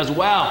disciples as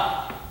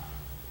well,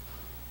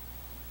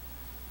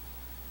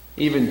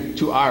 even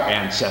to our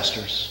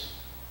ancestors.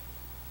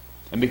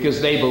 And because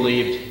they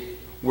believed,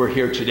 we're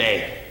here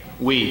today.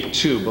 We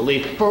too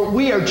believe. For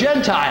we are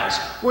Gentiles.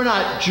 We're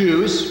not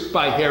Jews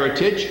by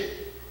heritage.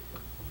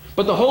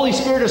 But the Holy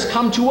Spirit has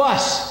come to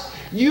us.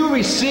 You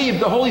received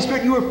the Holy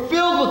Spirit. You were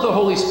filled with the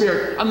Holy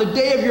Spirit on the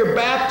day of your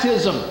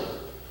baptism.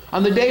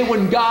 On the day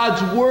when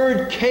God's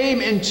Word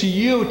came into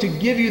you to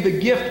give you the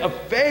gift of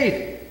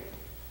faith.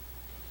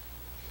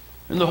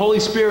 And the Holy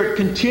Spirit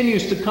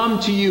continues to come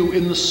to you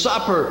in the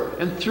supper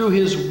and through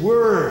His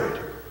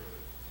Word.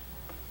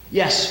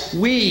 Yes,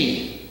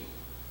 we,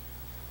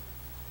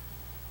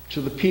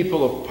 to the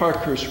people of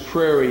Parker's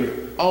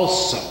Prairie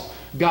also,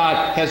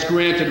 God has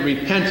granted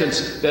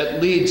repentance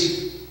that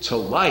leads to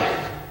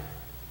life.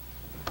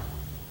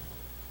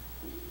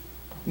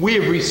 We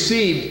have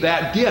received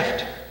that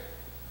gift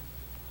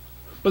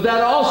But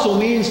that also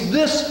means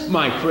this,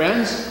 my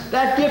friends.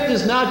 That gift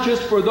is not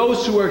just for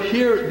those who are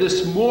here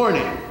this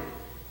morning,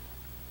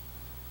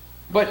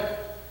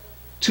 but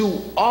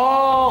to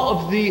all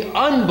of the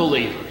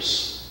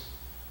unbelievers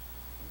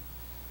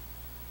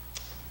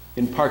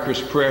in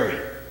Parker's Prairie,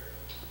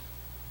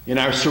 in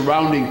our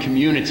surrounding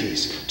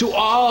communities, to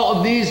all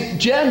of these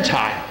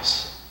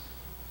Gentiles.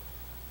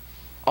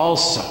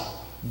 Also,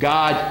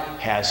 God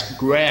has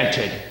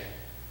granted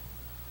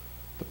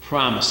the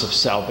promise of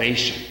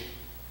salvation.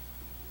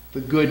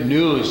 The good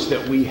news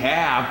that we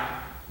have,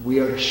 we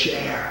are to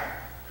share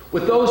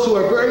with those who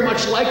are very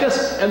much like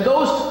us and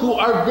those who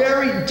are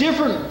very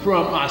different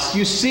from us.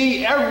 You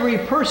see, every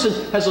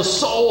person has a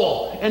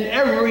soul, and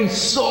every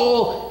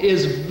soul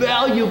is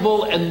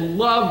valuable and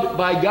loved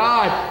by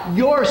God.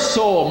 Your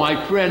soul,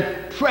 my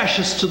friend,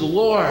 precious to the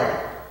Lord,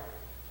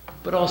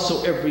 but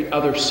also every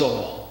other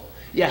soul.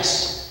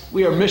 Yes,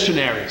 we are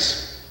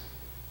missionaries.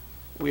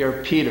 We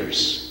are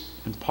Peter's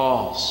and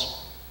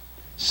Paul's,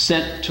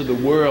 sent to the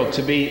world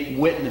to be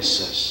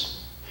witnesses,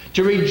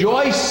 to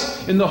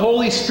rejoice in the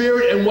Holy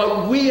Spirit and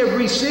what we have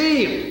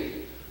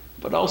received,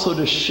 but also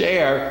to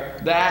share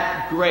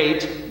that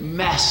great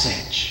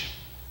message,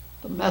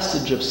 the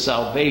message of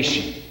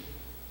salvation,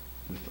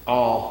 with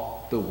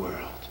all the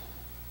world.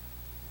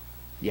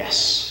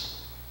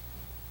 Yes,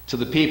 to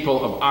the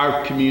people of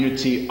our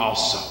community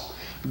also.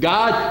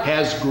 God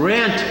has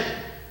granted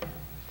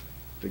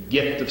the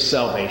gift of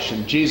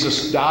salvation.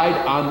 Jesus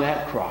died on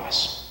that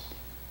cross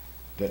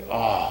that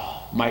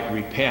all might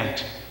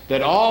repent,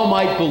 that all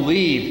might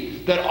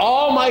believe, that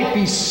all might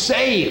be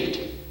saved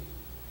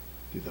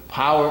through the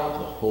power of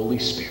the Holy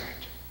Spirit.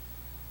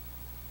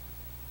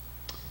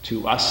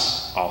 To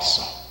us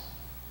also.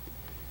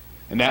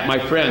 And that, my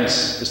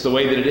friends, is the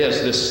way that it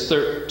is this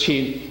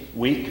 13th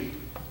week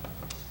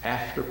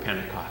after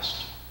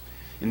Pentecost,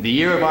 in the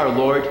year of our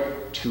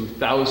Lord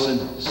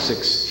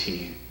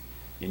 2016.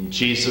 In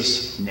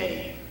Jesus'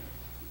 name,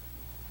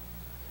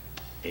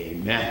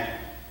 amen.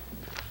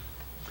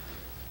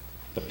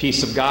 The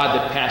peace of God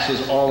that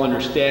passes all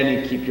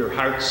understanding, keep your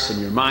hearts and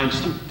your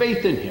minds through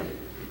faith in him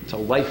to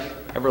life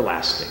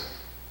everlasting.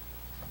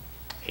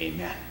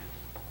 Amen.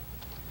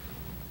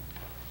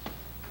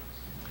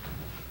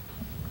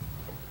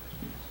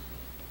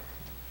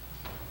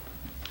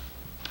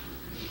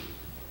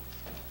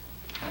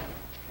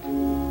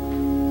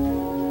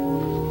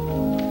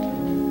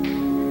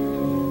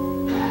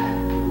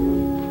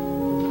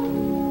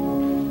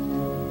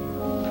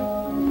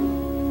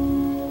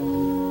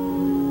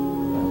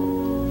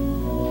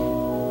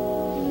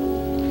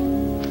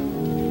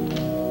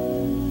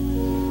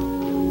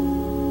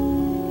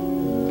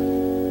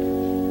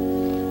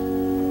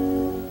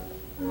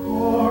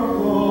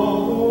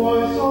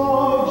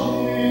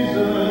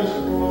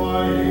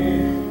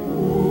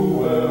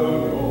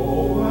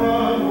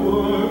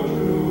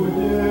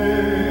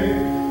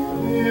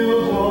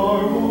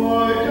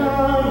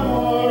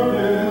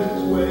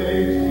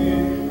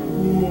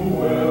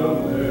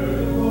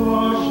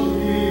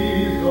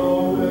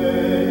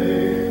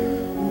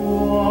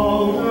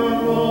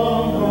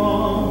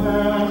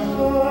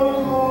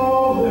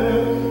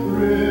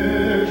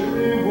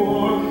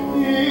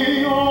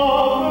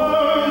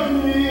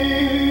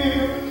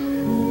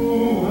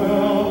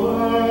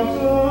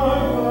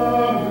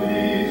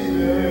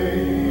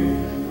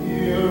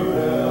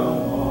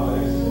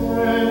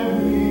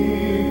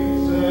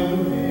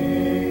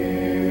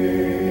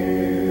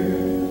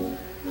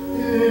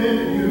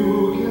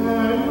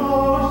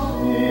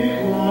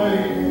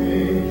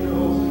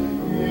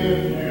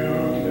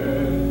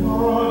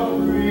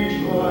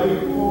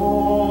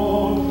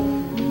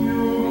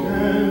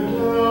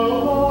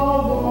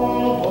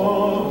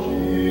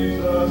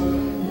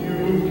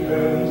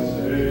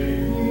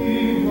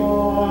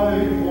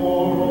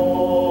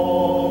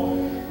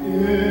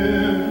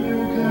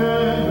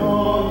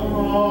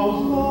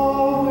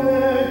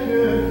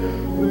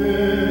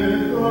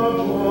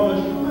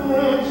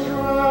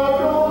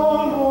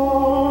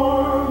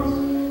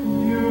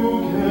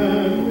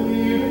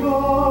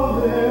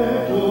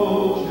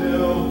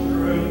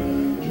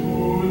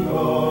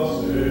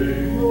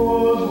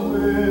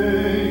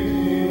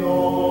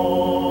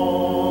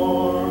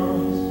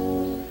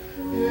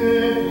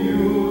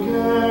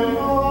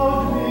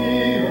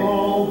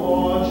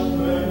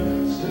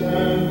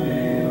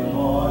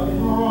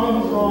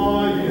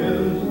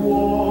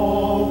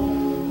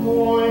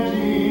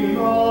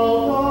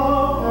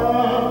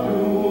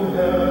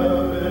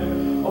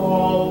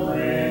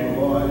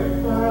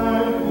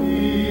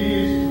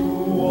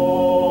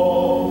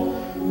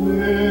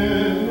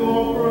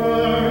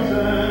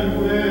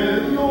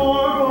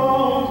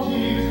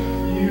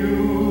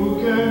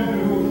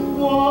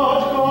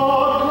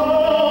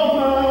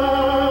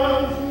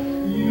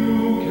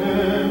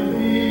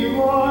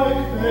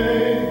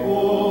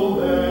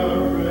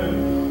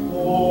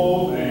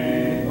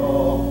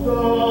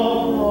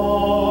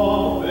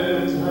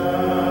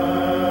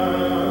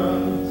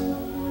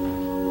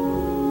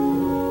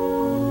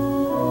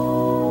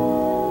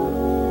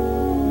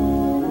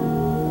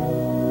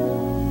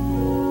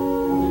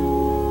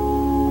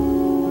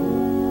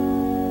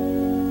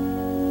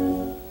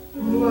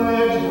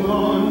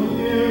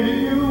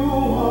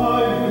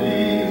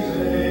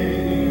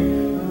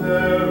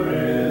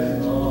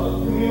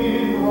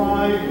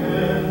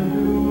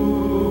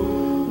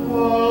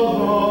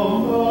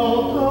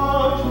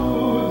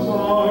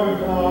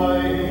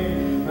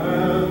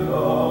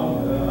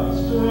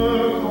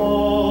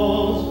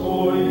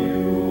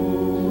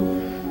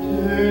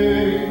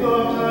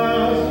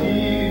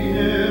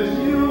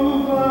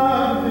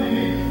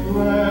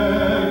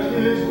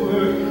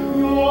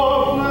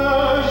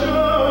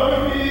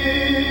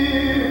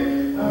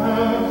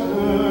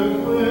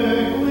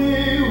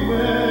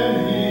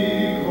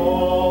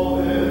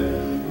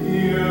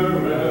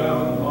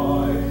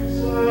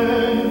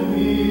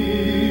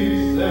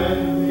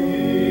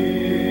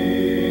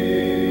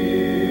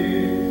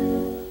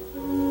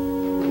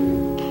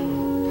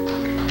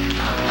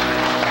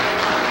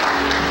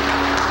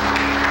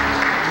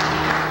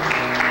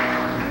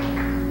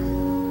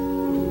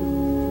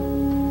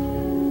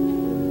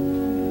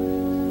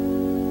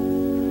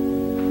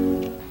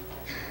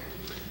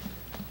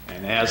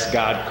 as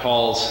God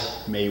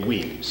calls, may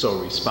we so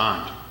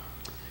respond.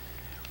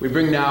 We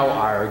bring now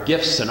our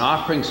gifts and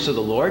offerings to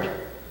the Lord.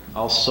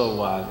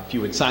 Also, if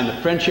you would sign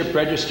the friendship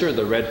register,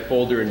 the red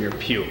folder in your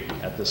pew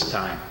at this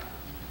time.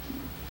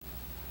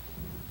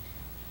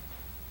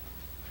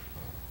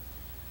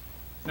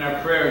 In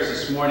our prayers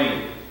this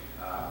morning,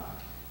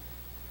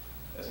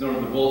 as noted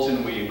in the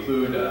bulletin, we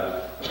include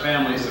the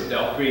families of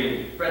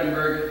Delphine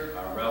Fredenberg,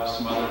 Ralph's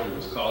mother who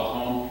was called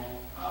home,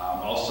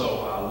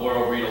 also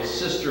Laurel Riedel's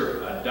sister,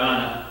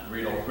 Donna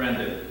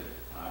Riedel-Brendan,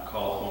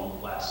 called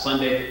home last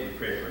Sunday. We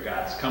pray for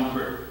God's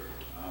comfort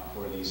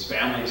for these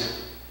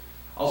families.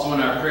 Also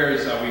in our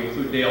prayers, we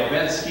include Dale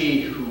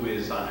Bensky, who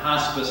is on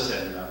hospice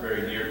and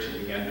very near to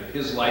the end of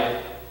his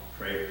life.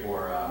 Pray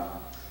for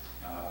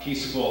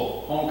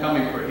peaceful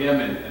homecoming for him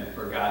and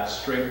for God's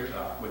strength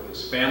with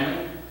his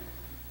family.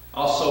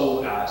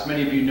 Also, as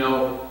many of you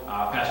know,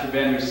 Pastor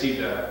Ben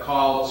received a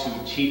call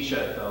to teach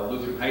at the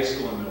Lutheran High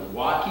School in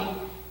Milwaukee,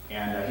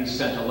 and he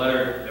sent a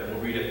letter that we'll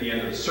read at the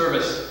end of the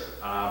service,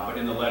 but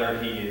in the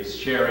letter he is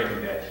sharing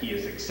that he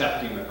is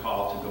accepting the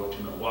call to go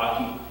to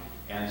Milwaukee,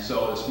 and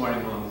so this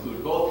morning we'll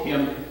include both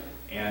him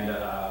and,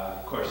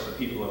 of course, the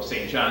people of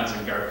St. John's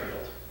and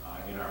Garfield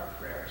in our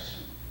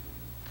prayers.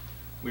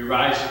 We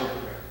rise for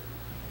prayer.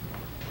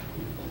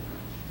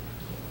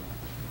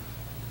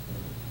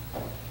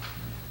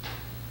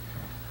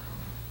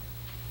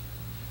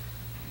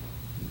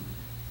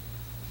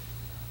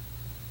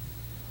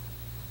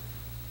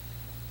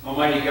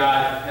 Almighty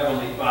God,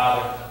 Heavenly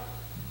Father,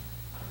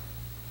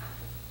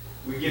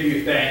 we give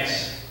you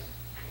thanks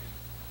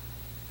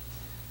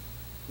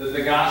that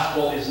the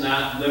gospel is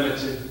not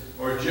limited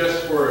or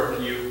just for a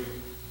few,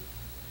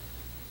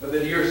 but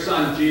that your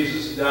Son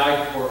Jesus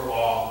died for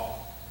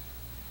all.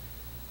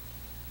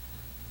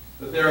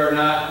 That there are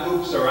not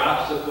hoops or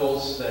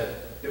obstacles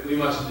that we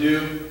must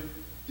do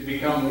to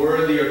become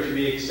worthy or to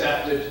be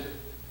accepted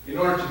in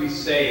order to be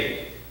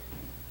saved.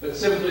 But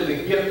simply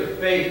the gift of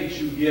faith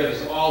that you give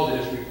is all that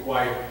is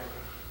required.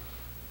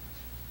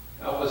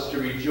 Help us to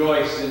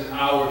rejoice in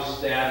our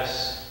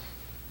status.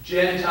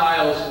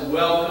 Gentiles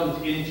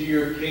welcomed into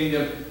your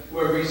kingdom, who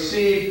have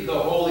received the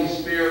Holy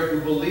Spirit, who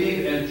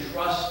believe and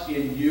trust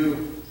in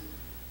you.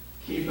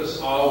 Keep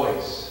us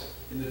always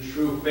in the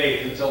true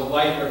faith until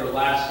life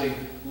everlasting.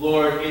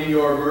 Lord, in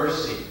your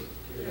mercy.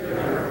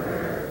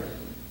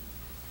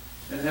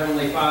 And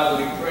Heavenly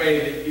Father, we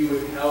pray that you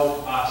would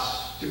help us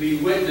to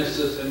be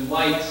witnesses and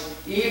lights,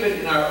 even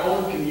in our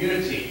own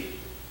community,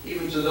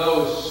 even to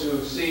those who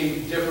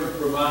seem different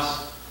from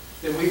us,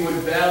 that we would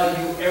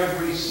value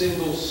every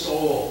single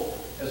soul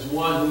as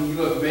one whom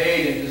you have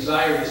made and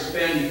desire to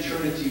spend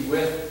eternity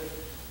with.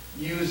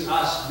 Use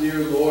us, dear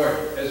Lord,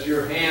 as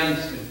your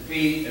hands and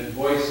feet and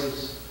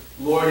voices.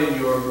 Lord, in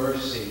your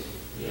mercy.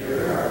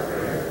 Hear our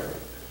prayer.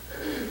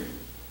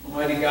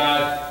 Almighty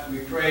God, we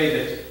pray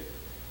that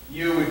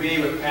you would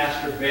be with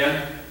Pastor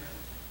Ben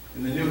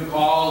in the new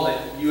call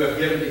that you have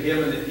given to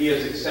him and that he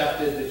has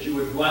accepted, that you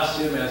would bless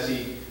him as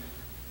he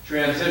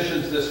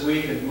transitions this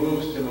week and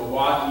moves to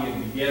Milwaukee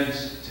and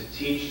begins to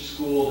teach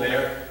school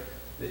there,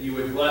 that you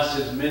would bless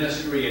his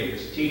ministry and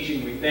his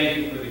teaching. We thank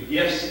you for the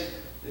gifts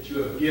that you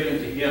have given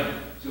to him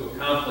to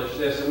accomplish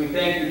this. And we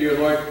thank you, dear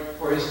Lord,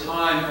 for his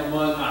time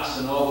among us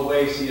and all the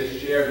ways he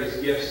has shared his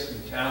gifts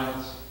and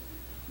talents.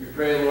 We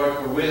pray, Lord,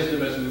 for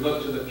wisdom as we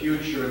look to the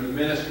future and the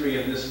ministry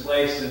in this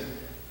place. And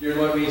dear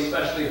Lord, we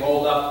especially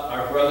hold up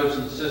our brothers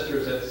and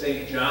sisters at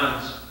St.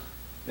 John's,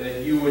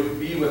 that you would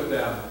be with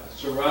them,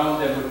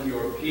 surround them with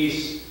your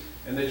peace,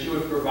 and that you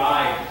would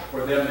provide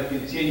for them the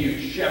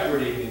continued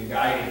shepherding and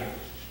guiding,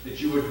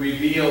 that you would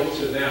reveal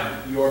to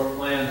them your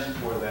plans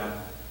for them.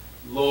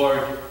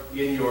 Lord,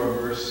 in your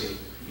mercy.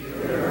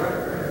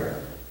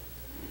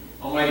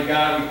 Almighty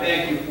God, we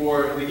thank you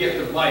for the gift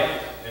of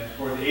life and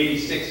for the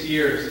 86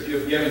 years that you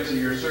have given to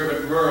your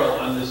servant Merle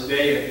on this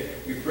day.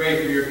 And we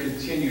pray for your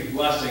continued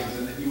blessings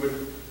and that you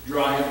would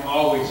draw him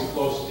always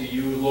close to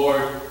you,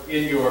 Lord,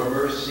 in your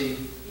mercy.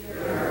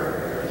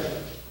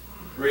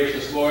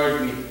 Gracious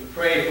Lord, we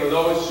pray for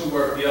those who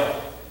are ill,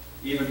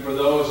 even for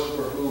those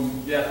for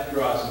whom death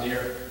draws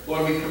near.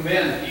 Lord, we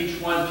commend each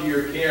one to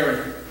your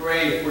care and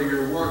pray for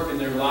your work in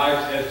their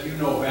lives as you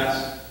know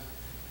best.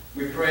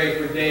 We pray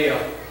for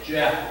Dale,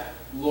 Jeff,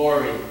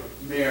 Lori,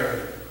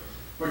 Mary,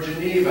 for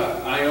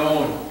Geneva,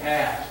 Ione,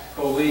 Pat,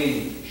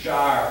 Colleen,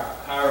 Shar,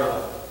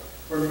 Carla,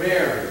 for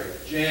Mary,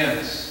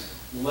 Janice,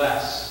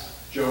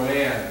 Les,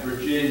 Joanne,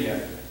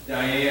 Virginia,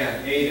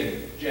 Diane,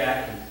 Aiden,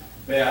 Jackie,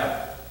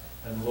 Bev,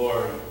 and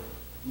Lori.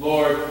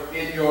 Lord,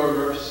 in your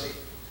mercy.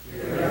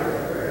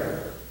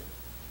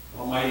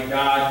 Almighty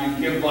God,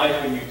 you give life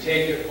and you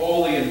take it.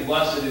 Holy and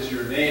blessed is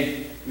your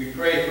name. We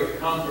pray for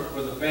comfort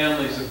for the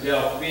families of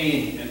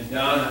Delphine and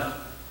Donna,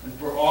 and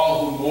for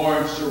all who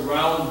mourn.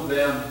 Surround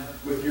them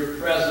with your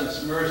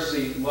presence,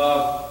 mercy,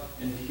 love,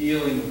 and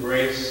healing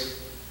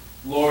grace.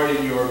 Lord,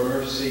 in your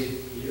mercy.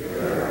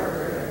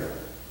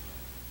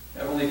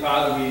 Heavenly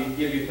Father, we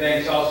give you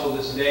thanks also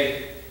this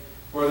day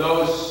for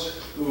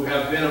those who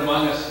have been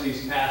among us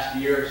these past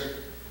years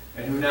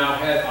and who now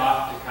head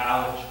off to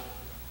college.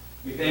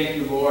 We thank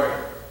you, Lord,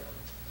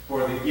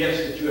 for the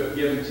gifts that you have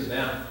given to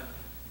them.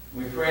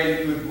 We pray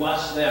that you would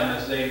bless them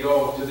as they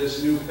go to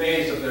this new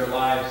phase of their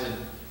lives, and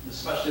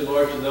especially,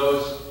 Lord, to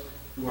those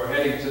who are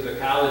heading to the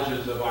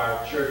colleges of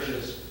our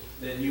churches,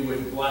 that you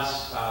would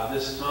bless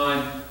this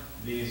time,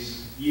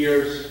 these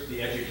years,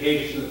 the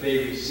education that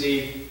they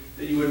receive,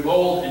 that you would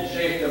mold and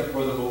shape them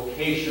for the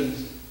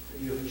vocations that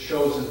you have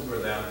chosen for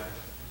them.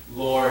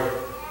 Lord,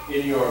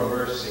 in your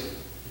mercy.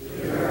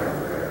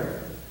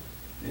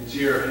 Into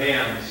your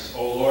hands,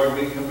 O Lord,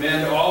 we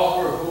commend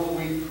all for whom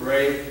we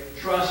pray,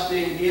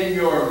 trusting in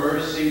your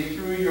mercy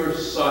through your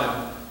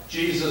Son,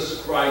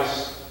 Jesus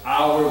Christ,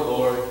 our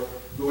Lord,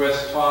 who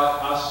has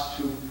taught us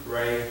to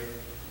pray.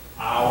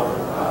 Our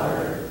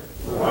Father,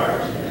 who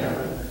art in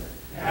heaven,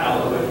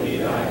 hallowed be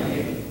thy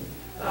name.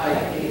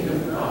 Thy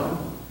kingdom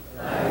come,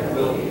 thy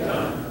will be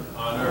done,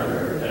 on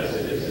earth as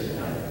it is in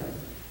heaven.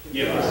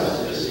 Give us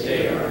this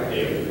day our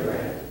daily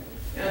bread,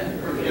 and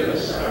forgive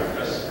us our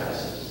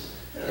trespasses,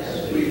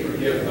 as we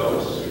forgive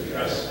those who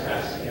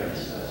trespass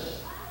against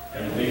us.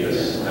 And lead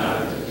us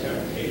not into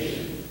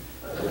temptation,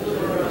 but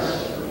deliver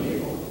us from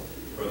evil.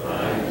 For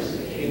thine is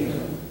the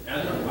kingdom,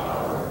 and the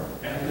power,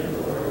 and the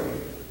glory,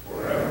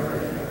 forever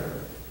and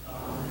ever.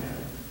 Amen.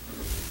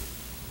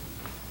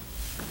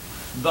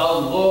 The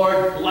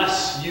Lord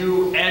bless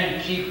you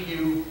and keep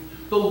you.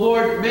 The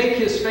Lord make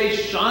his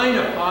face shine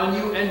upon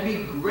you and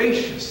be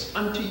gracious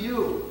unto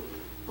you.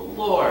 The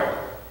Lord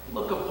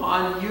look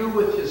upon you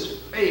with his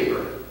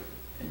favor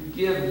and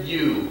give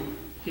you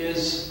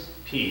his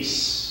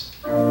peace.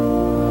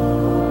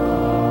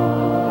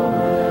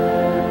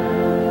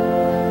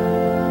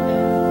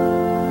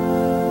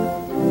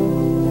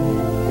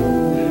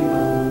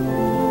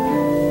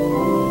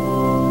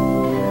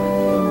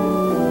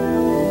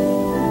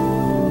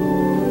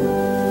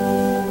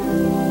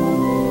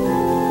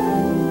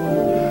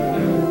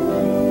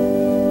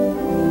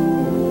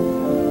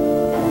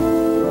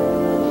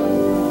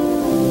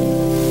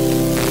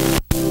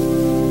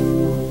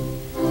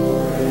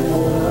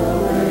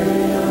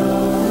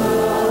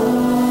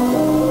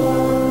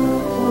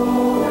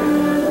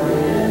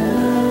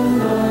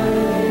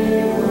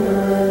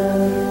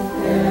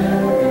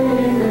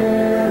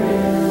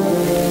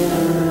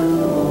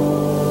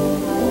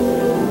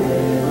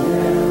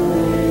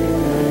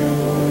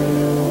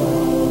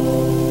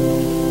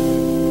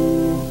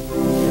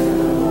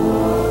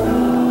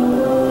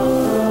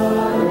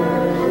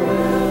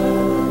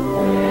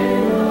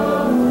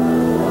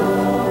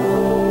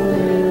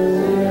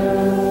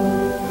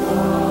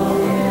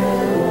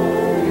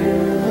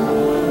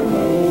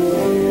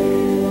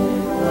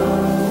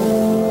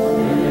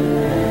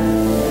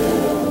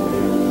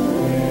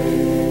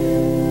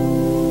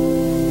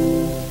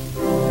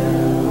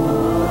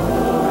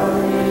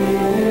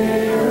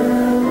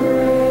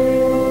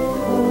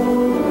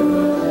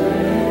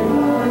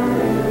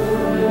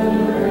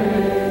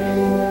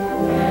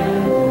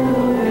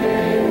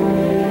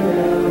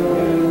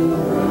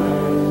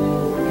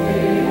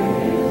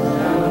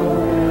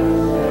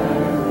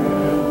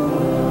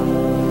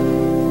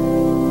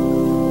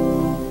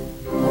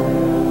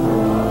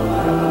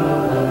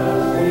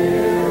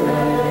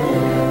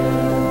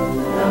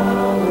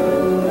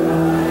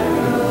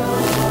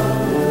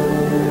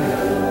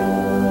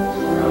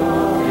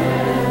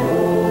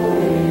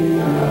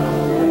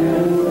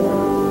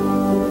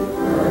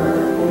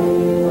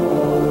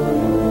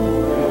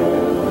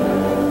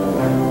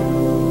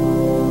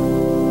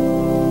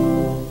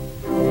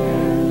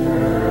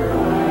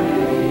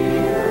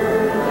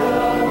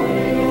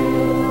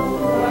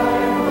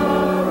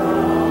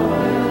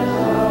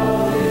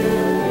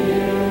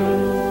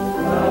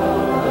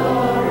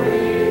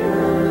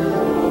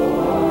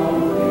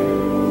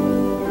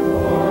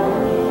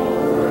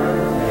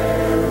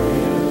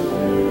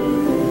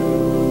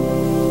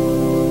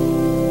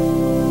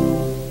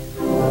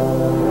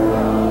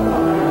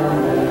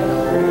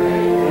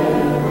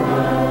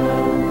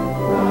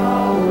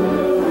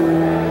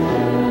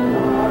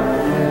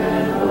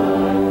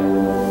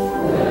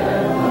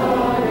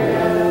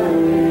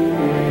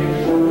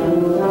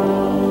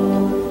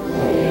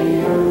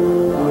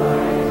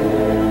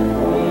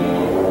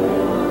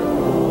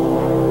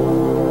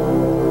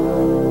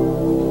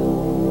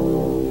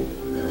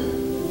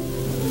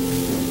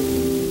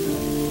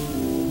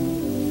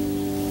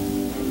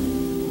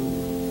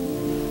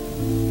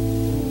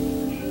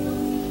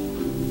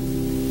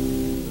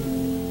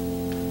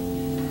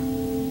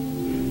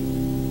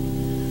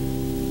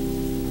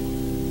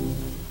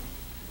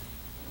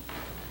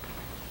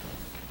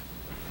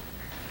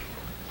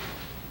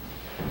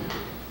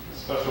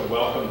 Special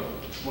welcome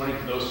this morning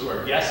to those who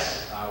are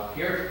guests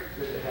here.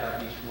 Good to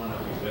have each one of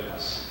you with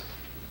us.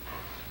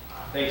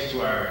 Thanks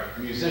to our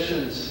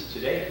musicians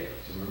today,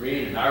 to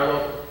Maureen and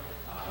Arlo,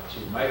 to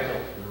Michael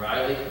and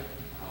Riley,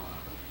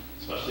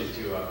 especially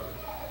to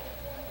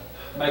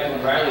Michael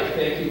and Riley,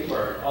 thank you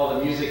for all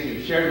the music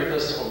you've shared with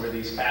us over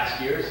these past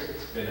years.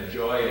 It's been a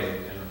joy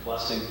and a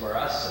blessing for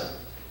us. And,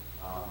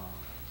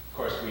 of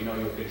course, we know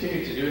you'll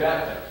continue to do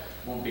that, but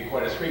won't be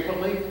quite as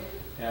frequently.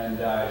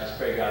 And I just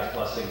pray God's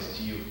blessings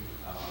to you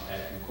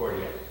at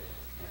Concordia,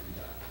 and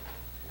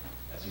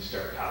as you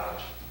start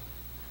college.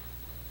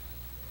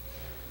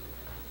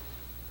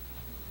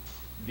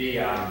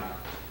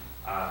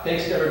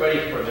 Thanks to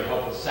everybody for their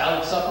help with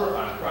salad supper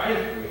on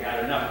Friday. We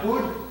had enough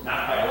food,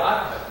 not by a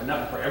lot, but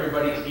enough for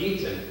everybody to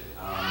eat, and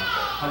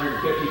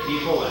 150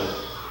 people, and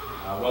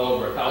well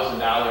over $1,000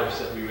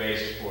 that we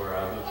raised for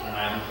Lutheran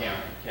Island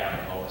Camp in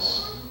Captain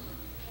Otis.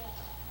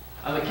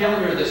 On the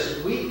calendar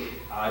this week,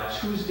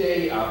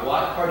 Tuesday,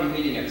 block party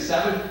meeting at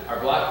 7. Our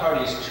block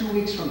party is 2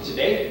 weeks from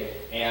today,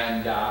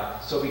 and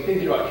so be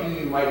thinking about who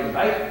you might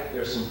invite.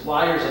 There's some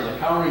flyers on the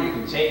counter you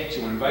can take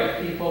to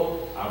invite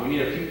people. We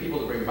need a few people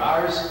to bring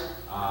bars,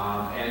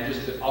 and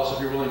just also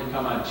if you're willing to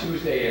come on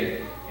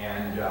Tuesday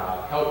and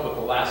help with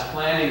the last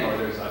planning, or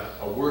there's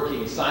a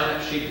working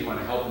sign-up sheet you want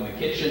to help in the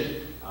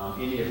kitchen,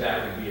 any of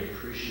that would be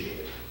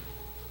appreciated.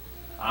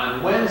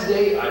 On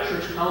Wednesday,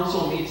 church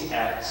council meets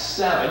at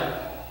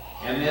 7.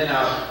 And then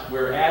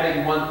we're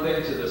adding one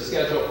thing to the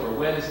schedule for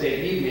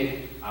Wednesday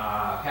evening.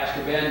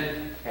 Pastor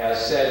Ben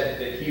has said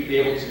that he'd be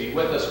able to be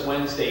with us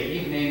Wednesday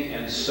evening,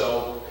 and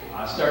so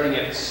starting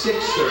at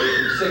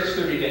 6:30, from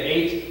 6:30 to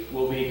 8,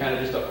 will be kind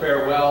of just a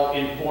farewell,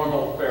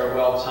 informal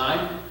farewell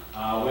time.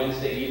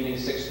 Wednesday evening,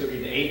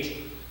 6:30 to 8.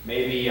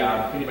 Maybe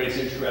if anybody's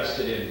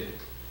interested in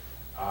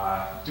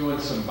doing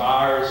some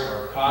bars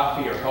or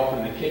coffee or help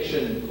in the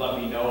kitchen, let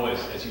me know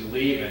as you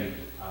leave. And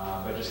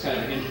but just kind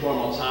of an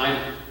informal time.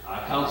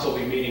 Council will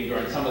be meeting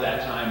during some of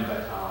that time,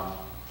 but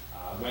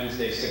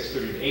Wednesday,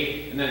 6:30 to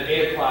 8. And then at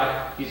 8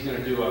 o'clock, he's going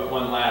to do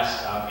one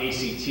last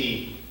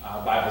ACT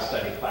Bible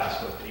study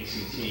class with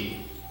ACT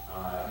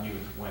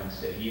youth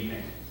Wednesday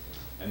evening.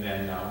 And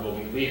then we'll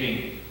be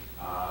leaving.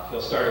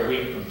 He'll start a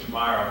week from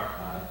tomorrow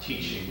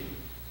teaching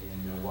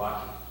in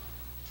Milwaukee.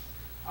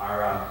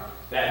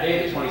 That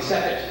day, the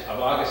 22nd of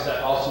August,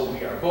 that also will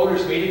be our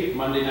voters meeting.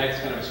 Monday night's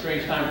kind of a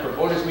strange time for a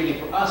voters meeting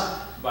for us,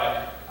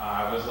 but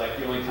it was like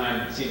the only time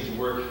that seemed to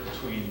work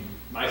between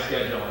my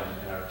schedule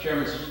and our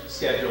chairman's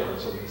schedule, and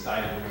so we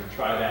decided we're going to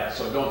try that.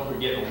 So don't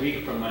forget, a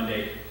week from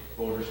Monday,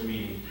 voters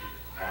meeting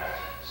at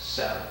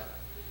 7.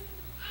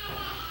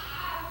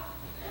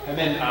 And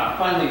then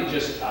finally,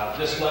 just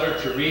this letter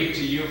to read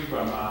to you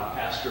from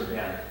Pastor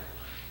Ben.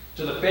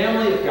 To the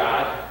family of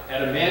God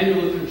at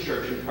Immanuel Lutheran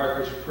Church in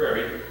Parker's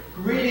Prairie,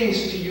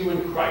 greetings to you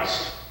in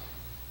Christ.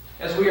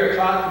 As we are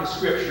taught from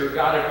Scripture,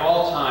 God at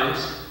all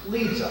times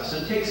leads us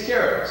and takes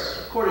care of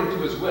us according to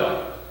his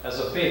will as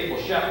a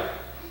faithful shepherd.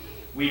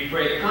 We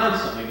pray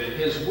constantly that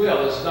his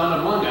will is done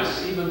among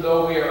us, even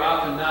though we are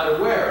often not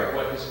aware of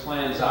what his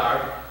plans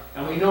are,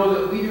 and we know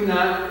that we do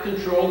not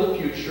control the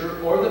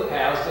future or the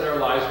paths that our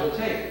lives will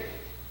take.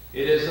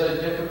 It is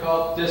a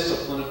difficult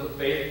discipline of the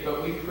faith,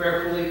 but we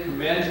prayerfully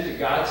commend to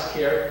God's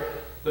care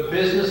the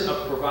business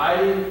of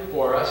providing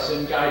for us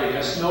and guiding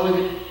us, knowing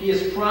that he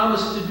has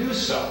promised to do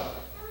so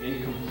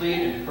in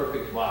complete and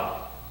perfect love.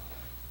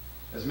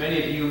 As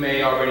many of you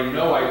may already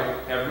know, I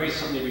have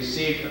recently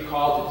received a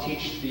call to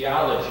teach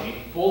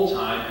theology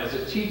full-time as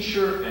a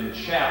teacher and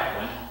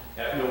chaplain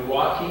at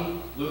Milwaukee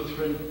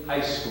Lutheran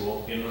High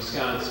School in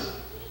Wisconsin.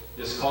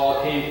 This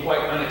call came quite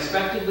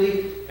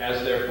unexpectedly,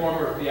 as their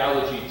former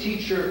theology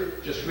teacher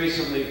just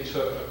recently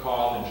took a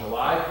call in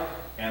July,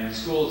 and the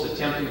school is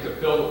attempting to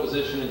fill the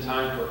position in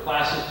time for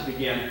classes to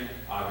begin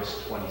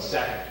August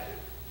 22nd.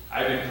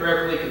 I've been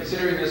prayerfully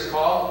considering this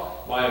call,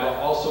 while I've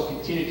also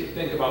continued to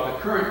think about the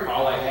current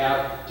call I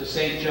have to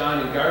St. John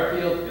and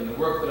Garfield and the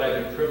work that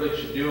I've been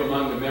privileged to do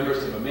among the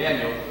members of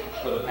Immanuel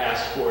for the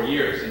past 4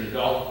 years in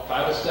adult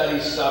Bible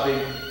studies,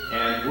 subbing,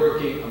 and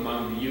working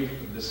among the youth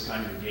of this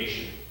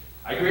congregation.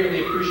 I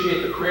greatly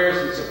appreciate the prayers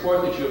and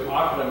support that you have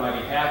offered on my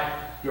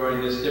behalf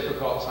during this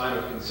difficult time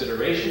of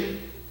consideration.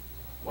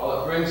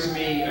 While it brings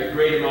me a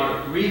great amount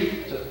of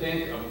grief to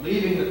think of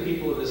leaving the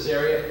people of this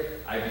area,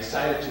 I've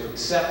decided to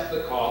accept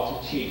the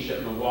call to teach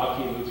at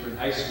Milwaukee Lutheran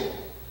High School.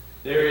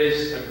 There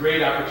is a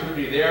great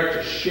opportunity there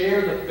to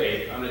share the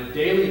faith on a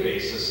daily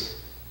basis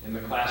in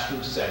the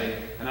classroom setting,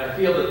 and I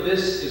feel that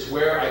this is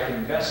where I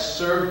can best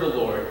serve the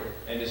Lord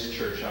and his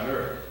church on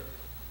earth.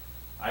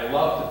 I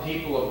love the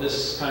people of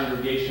this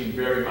congregation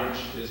very much.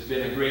 It has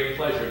been a great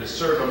pleasure to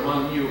serve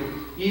among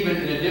you, even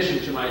in addition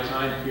to my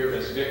time here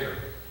as vicar.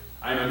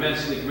 I am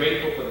immensely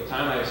grateful for the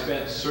time I have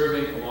spent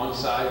serving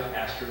alongside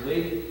Pastor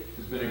Lee,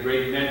 who's been a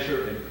great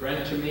mentor and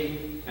friend to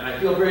me, and I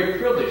feel very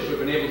privileged to have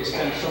been able to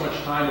spend so much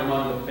time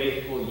among the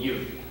faithful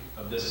youth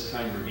of this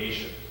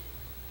congregation.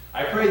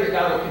 I pray that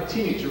God will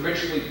continue to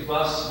richly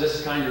bless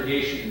this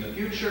congregation in the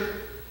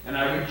future, and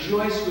I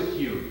rejoice with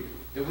you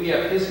that we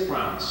have his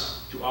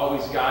promise to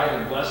always guide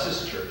and bless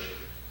his church,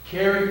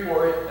 caring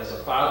for it as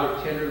a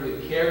father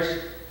tenderly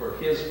cares for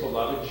his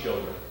beloved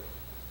children.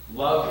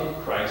 Love in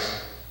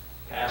Christ,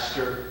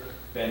 Pastor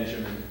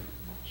Benjamin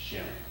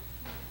Shim.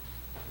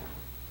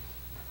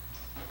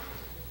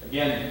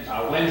 Again,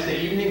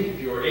 Wednesday evening, if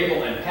you are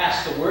able, and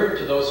pass the word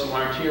to those who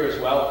aren't here as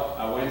well.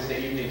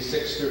 Wednesday evening,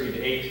 6:30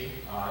 to 8,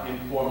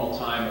 informal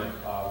time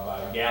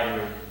of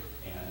gathering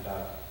and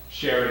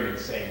sharing and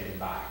saying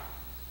goodbye.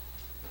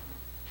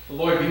 The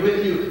Lord be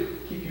with you,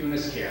 keep you in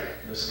his care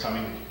this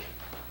coming week.